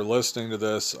 If you're listening to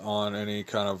this on any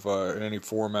kind of, in any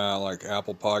format like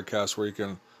Apple Podcasts where you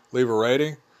can leave a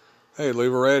rating, hey,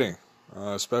 leave a rating,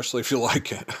 especially if you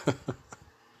like it.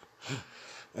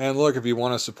 And look, if you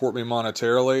want to support me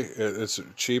monetarily, it's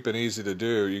cheap and easy to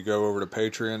do. You go over to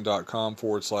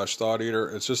patreon.com/Thought Eater.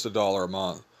 It's just $1 a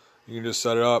month. You can just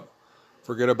set it up.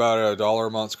 Forget about it. $1 a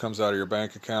month comes out of your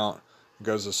bank account. It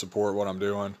goes to support what I'm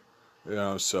doing.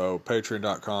 So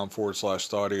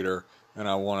patreon.com/Thought Eater. And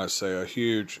I want to say a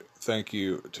huge thank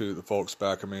you to the folks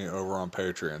backing me over on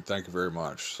Patreon. Thank you very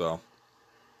much. So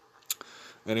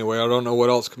anyway, I don't know what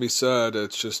else can be said.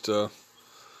 It's just,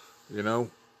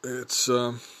 it's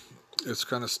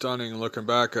kind of stunning looking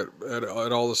back at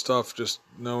all the stuff, just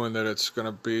knowing that it's going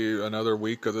to be another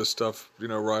week of this stuff,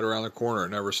 right around the corner. It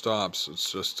never stops.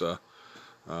 It's just,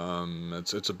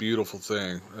 it's a beautiful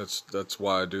thing. That's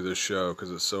why I do this show,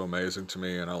 because it's so amazing to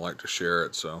me and I like to share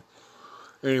it. So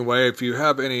anyway, if you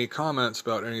have any comments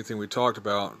about anything we talked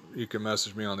about, you can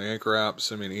message me on the Anchor app,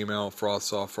 send me an email,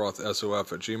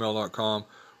 frothsoft@gmail.com.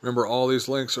 Remember, all these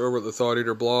links are over at the Thought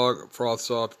Eater blog,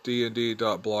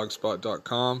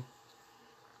 frothsoftdnd.blogspot.com.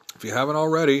 If you haven't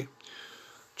already,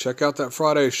 check out that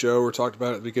Friday show we talked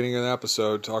about at the beginning of the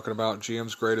episode, talking about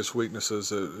GM's greatest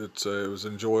weaknesses. It was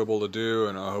enjoyable to do,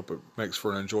 and I hope it makes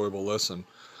for an enjoyable listen.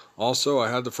 Also, I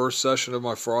had the first session of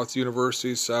my Froth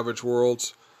University Savage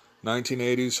Worlds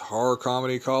 1980s horror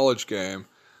comedy college game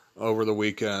over the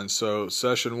weekend. So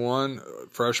session 1,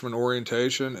 freshman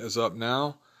orientation, is up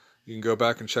now. You can go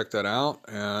back and check that out.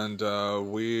 And I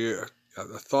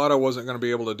thought I wasn't going to be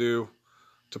able to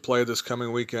play this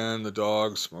coming weekend. The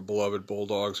dogs, my beloved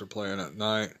Bulldogs, are playing at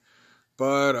night.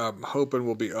 But I'm hoping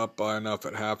we'll be up by enough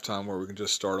at halftime where we can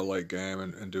just start a late game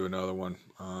and do another one.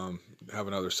 Have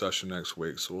another session next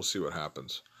week. So we'll see what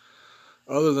happens.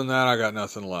 Other than that, I got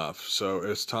nothing left. So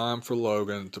it's time for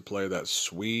Logan to play that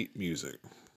sweet music.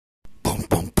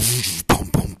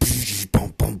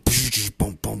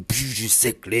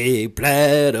 Sickly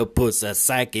platypus, a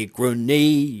psychic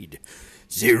grenade,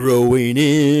 zeroing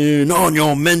in on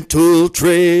your mental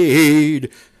trade.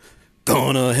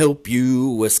 Gonna help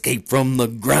you escape from the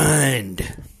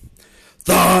grind.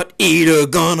 Thought Eater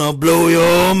gonna blow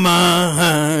your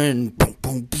mind. Boom,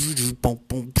 boom, boom, boom, boom,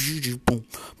 boom, boom, boom, boom,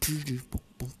 boom,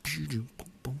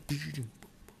 boom, boom.